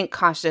 But I think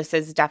cautious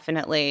is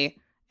definitely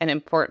an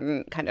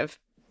important kind of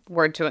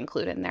word to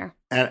include in there.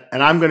 And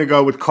I'm going to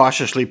go with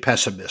cautiously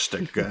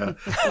pessimistic.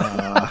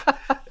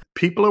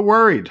 People are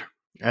worried,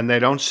 and they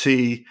don't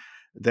see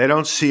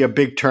a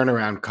big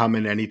turnaround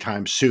coming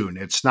anytime soon.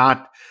 It's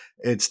not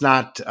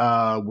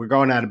we're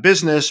going out of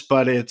business,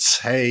 but it's,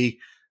 hey,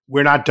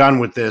 we're not done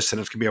with this,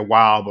 and it's going to be a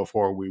while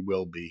before we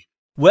will be.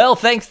 Well,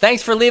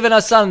 thanks for leaving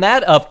us on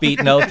that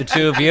upbeat note, the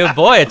two of you.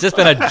 Boy, it's just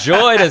been a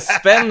joy to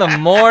spend the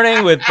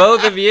morning with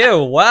both of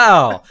you.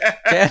 Wow.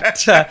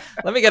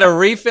 Let me get a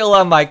refill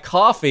on my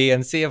coffee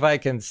and see if I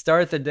can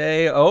start the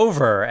day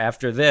over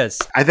after this.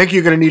 I think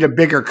you're going to need a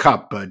bigger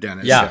cup,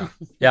 Dennis. Yeah.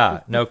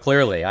 No,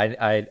 clearly,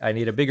 I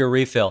need a bigger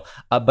refill.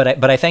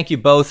 But I thank you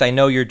both. I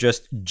know you're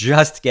just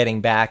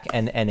getting back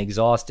and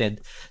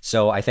exhausted,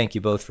 so I thank you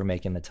both for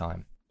making the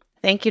time.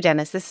 Thank you,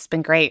 Dennis. This has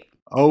been great.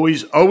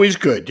 Always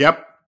good.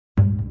 Yep.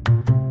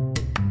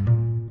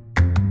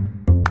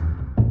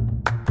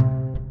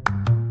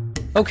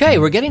 Okay,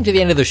 we're getting to the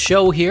end of the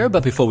show here,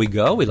 but before we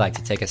go, we'd like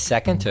to take a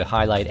second to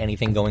highlight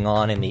anything going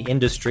on in the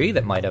industry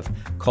that might have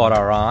caught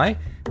our eye.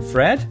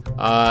 Fred?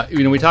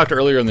 We talked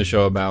earlier in the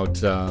show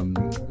about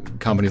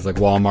companies like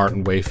Walmart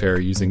and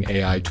Wayfair using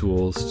AI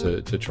tools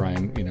to try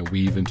and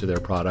weave into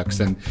their products.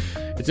 And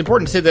it's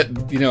important to say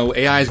that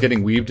AI is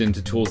getting weaved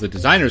into tools that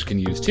designers can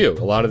use too.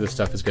 A lot of this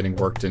stuff is getting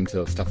worked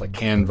into stuff like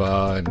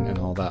Canva and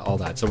all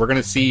that. So we're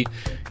going to see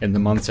in the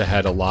months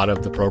ahead a lot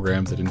of the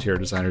programs that interior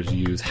designers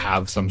use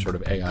have some sort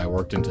of AI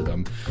worked into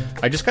them.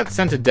 I just got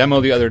sent a demo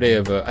the other day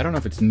of I don't know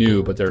if it's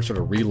new, but they're sort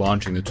of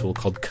relaunching the tool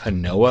called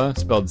Canoa,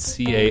 spelled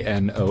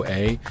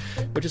Canoa,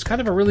 which is kind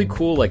of a really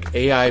cool like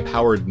AI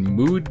powered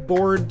mood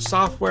board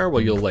software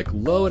where you'll like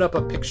load up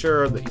a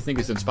picture that you think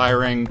is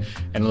inspiring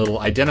and it'll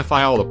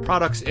identify all the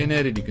products in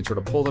it and you can sort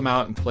of pull them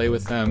out and play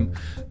with them.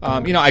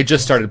 I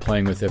just started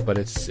playing with it, but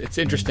it's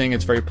interesting.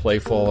 It's very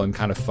playful and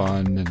kind of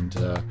fun, and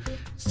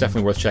it's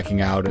definitely worth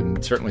checking out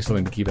and certainly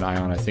something to keep an eye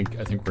on. I think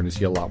we're going to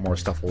see a lot more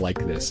stuff like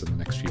this in the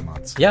next few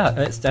months. Yeah,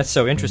 that's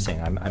so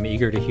interesting. I'm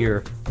eager to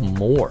hear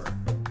more.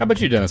 How about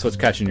you, Dennis? What's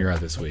catching your eye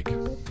this week?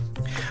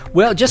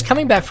 Well, just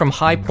coming back from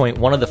High Point,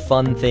 one of the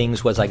fun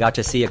things was I got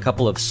to see a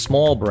couple of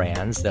small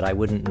brands that I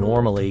wouldn't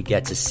normally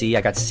get to see.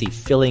 I got to see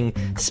Filling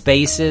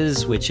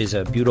Spaces, which is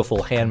a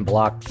beautiful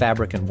hand-blocked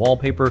fabric and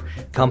wallpaper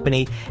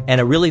company, and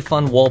a really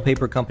fun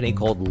wallpaper company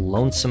called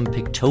Lonesome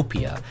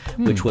Pictopia,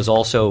 which was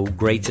also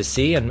great to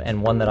see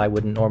and one that I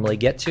wouldn't normally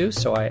get to.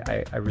 So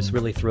I was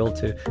really thrilled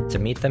to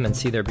meet them and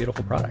see their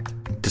beautiful product.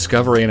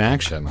 Discovery in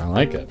action. I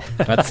like it.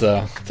 That's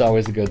it's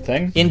always a good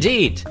thing.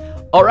 Indeed.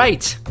 All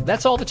right,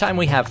 that's all the time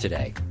we have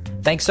today.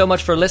 Thanks so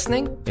much for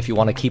listening. If you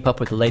want to keep up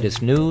with the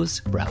latest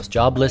news, browse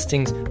job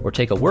listings, or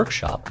take a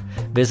workshop,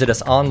 visit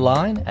us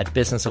online at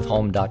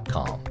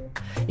businessofhome.com.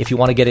 If you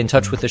want to get in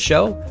touch with the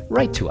show,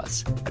 write to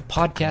us at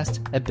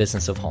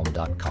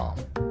podcast@businessofhome.com.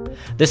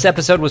 This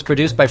episode was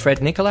produced by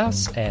Fred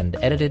Nicolaus and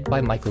edited by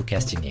Michael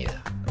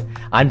Castaneda.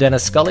 I'm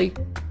Dennis Scully.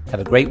 Have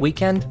a great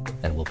weekend,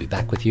 and we'll be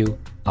back with you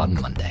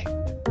on Monday.